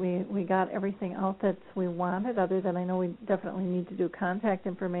sure that we got everything out that we wanted, other than I know we definitely need to do contact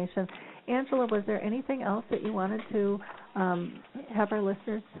information. Angela, was there anything else that you wanted to have our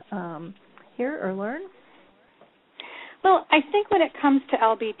listeners hear or learn? Well, I think when it comes to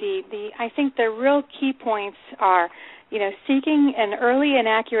LBD, I think the real key points are, seeking an early and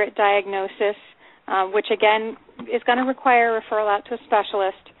accurate diagnosis, which again is going to require a referral out to a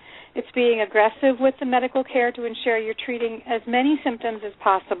specialist. It's being aggressive with the medical care to ensure you're treating as many symptoms as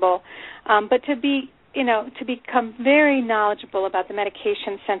possible, but to become very knowledgeable about the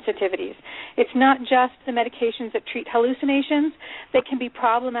medication sensitivities. It's not just the medications that treat hallucinations that can be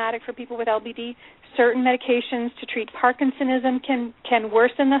problematic for people with LBD. Certain medications to treat Parkinsonism can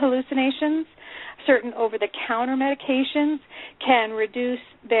worsen the hallucinations. Certain over-the-counter medications can reduce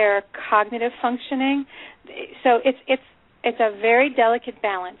their cognitive functioning. So it's a very delicate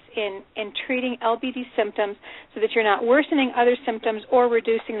balance in treating LBD symptoms so that you're not worsening other symptoms or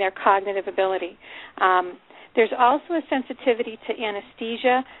reducing their cognitive ability. There's also a sensitivity to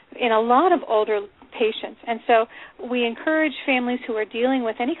anesthesia in a lot of older patients, and so we encourage families who are dealing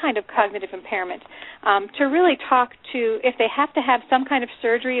with any kind of cognitive impairment to really talk to, if they have to have some kind of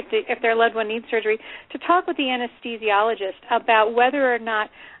surgery, if their loved one needs surgery, to talk with the anesthesiologist about whether or not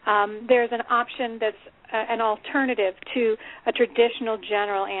there's an option that's an alternative to a traditional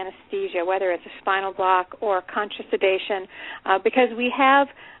general anesthesia, whether it's a spinal block or conscious sedation, because we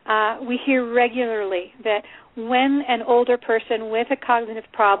hear regularly that when an older person with a cognitive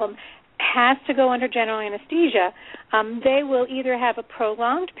problem has to go under general anesthesia, they will either have a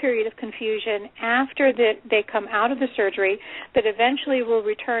prolonged period of confusion after they come out of the surgery that eventually will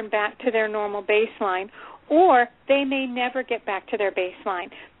return back to their normal baseline, or they may never get back to their baseline.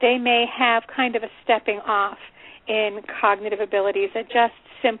 They may have kind of a stepping off in cognitive abilities that just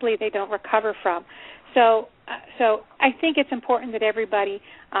simply they don't recover from. So I think it's important that everybody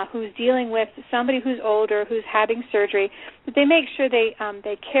who's dealing with somebody who's older, who's having surgery, that they make sure they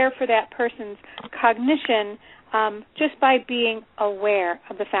care for that person's cognition just by being aware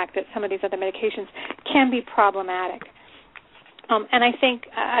of the fact that some of these other medications can be problematic. And I think,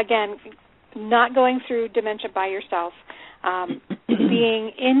 again, not going through dementia by yourself,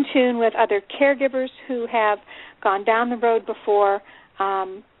 being in tune with other caregivers who have gone down the road before,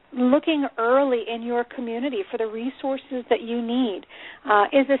 looking early in your community for the resources that you need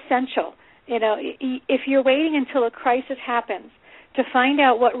is essential. If you're waiting until a crisis happens to find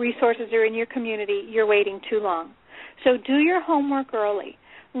out what resources are in your community, you're waiting too long. So do your homework early.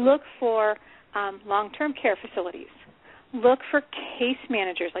 Look for long-term care facilities. Look for case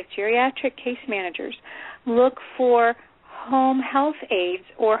managers, like geriatric case managers. Look for home health aides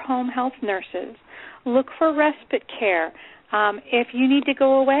or home health nurses. Look for respite care. If you need to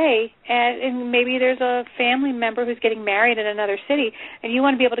go away and maybe there's a family member who's getting married in another city and you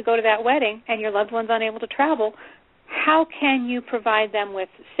want to be able to go to that wedding and your loved one's unable to travel, how can you provide them with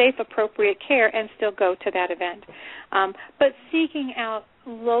safe, appropriate care and still go to that event? But seeking out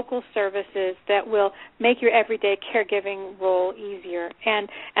local services that will make your everyday caregiving role easier, and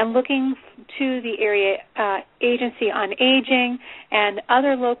looking to the area agency on aging and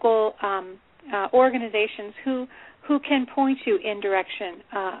other local organizations who can point you in direction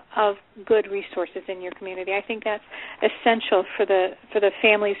of good resources in your community. I think that's essential for the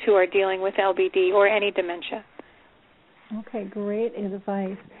families who are dealing with LBD or any dementia. Okay, great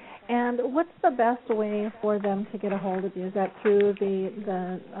advice. And what's the best way for them to get a hold of you? Is that through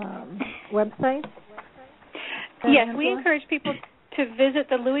the website? Yes, we encourage people to visit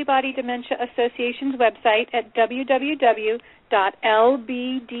the Lewy Body Dementia Association's website at www.lbda.org.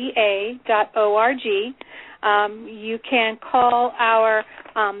 You can call our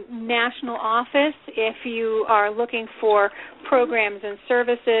national office if you are looking for programs and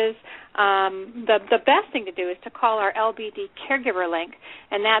services. The best thing to do is to call our LBD caregiver link,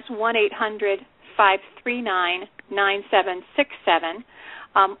 and that's 1-800-539-9767,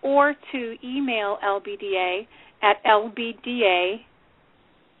 or to email LBDA at lbda@lbda.org.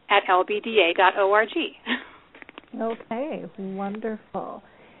 at lbda.org. Okay, wonderful.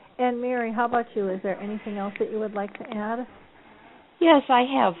 And Mary, how about you? Is there anything else that you would like to add? Yes, I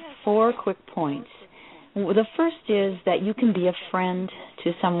have 4 quick points. The first is that you can be a friend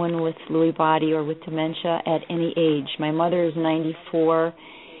to someone with Lewy body or with dementia at any age. My mother is 94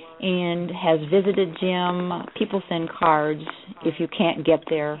 and has visited Jim. People send cards if you can't get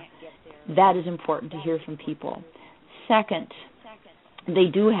there. That is important to hear from people. Second, they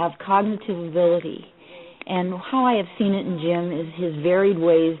do have cognitive ability. And how I have seen it in Jim is his varied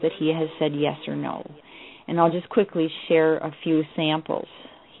ways that he has said yes or no. And I'll just quickly share a few samples.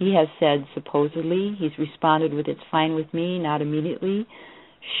 He has said, supposedly, he's responded with, it's fine with me, not immediately.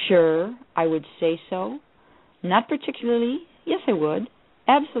 Sure, I would say so. Not particularly. Yes, I would.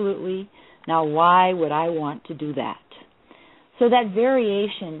 Absolutely. Now, why would I want to do that? So that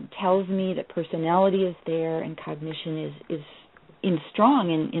variation tells me that personality is there and cognition is strong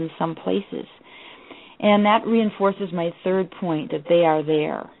in some places. And that reinforces my third point, that they are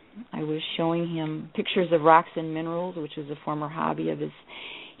there. I was showing him pictures of rocks and minerals, which is a former hobby of his,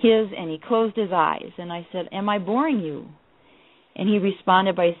 and he closed his eyes. And I said, am I boring you? And he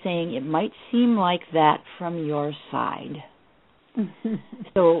responded by saying, it might seem like that from your side.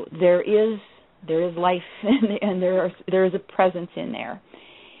 So there is life, and there is a presence in there.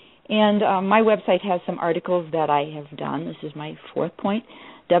 And my website has some articles that I have done. This is my 4th point.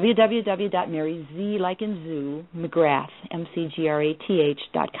 www.maryz, like in zoo, McGrath,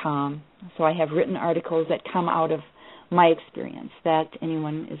 McGrath.com. So I have written articles that come out of my experience that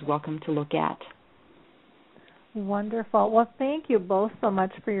anyone is welcome to look at. Wonderful. Well, thank you both so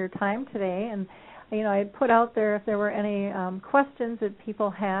much for your time today. And, I had put out there if there were any questions that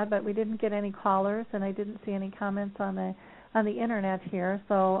people had, but we didn't get any callers, and I didn't see any comments on the internet here.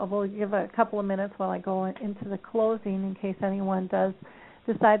 So we'll give a couple of minutes while I go into the closing in case anyone does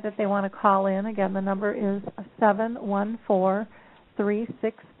decide that they want to call in. Again, the number is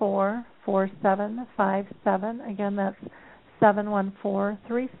 714-364-4757. Again, that's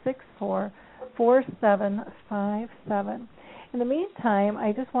 714-364-4757. In the meantime,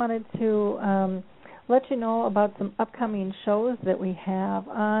 I just wanted to let you know about some upcoming shows that we have.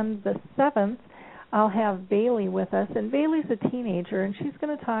 On the 7th, I'll have Bailey with us, and Bailey's a teenager, and she's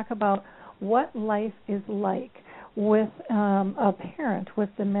going to talk about what life is like with a parent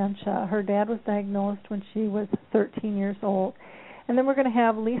with dementia. Her dad was diagnosed when she was 13 years old. And then we're going to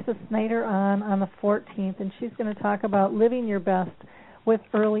have Lisa Snyder on the 14th, and she's going to talk about living your best with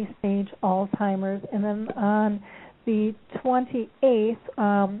early-stage Alzheimer's. And then on the 28th,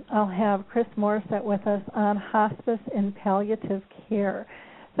 I'll have Chris Morissette with us on hospice and palliative care.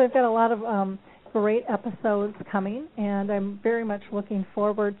 So I've got a lot of great episodes coming, and I'm very much looking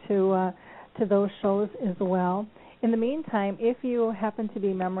forward to those shows as well. In the meantime, if you happen to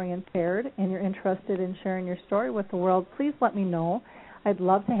be memory impaired and you're interested in sharing your story with the world, please let me know. I'd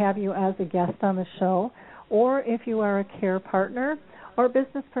love to have you as a guest on the show. Or if you are a care partner or a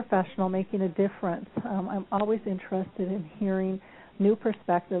business professional making a difference, I'm always interested in hearing new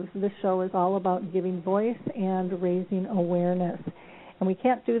perspectives. This show is all about giving voice and raising awareness. And we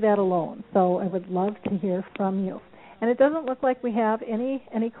can't do that alone, so I would love to hear from you. And it doesn't look like we have any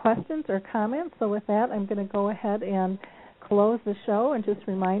questions or comments, so with that, I'm going to go ahead and close the show and just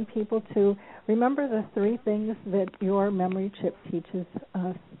remind people to remember the 3 things that your memory chip teaches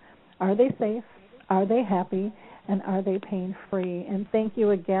us. Are they safe? Are they happy? And are they pain-free? And thank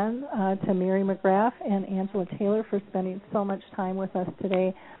you again to Mary McGrath and Angela Taylor for spending so much time with us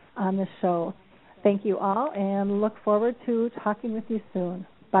today on the show. Thank you all, and look forward to talking with you soon.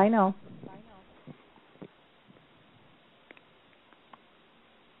 Bye now.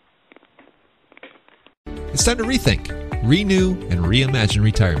 It's time to rethink, renew, and reimagine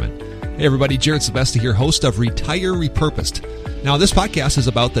retirement. Hey everybody, Jared Sebesta here, host of Retire Repurposed. Now this podcast is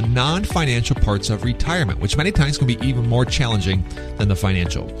about the non-financial parts of retirement, which many times can be even more challenging than the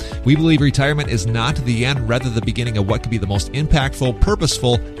financial. We believe retirement is not the end, rather the beginning of what could be the most impactful,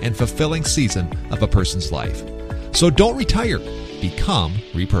 purposeful, and fulfilling season of a person's life. So don't retire, become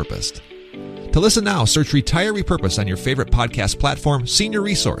repurposed. To listen now, search Retire Repurposed on your favorite podcast platform, Senior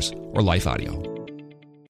Resource, or Life Audio.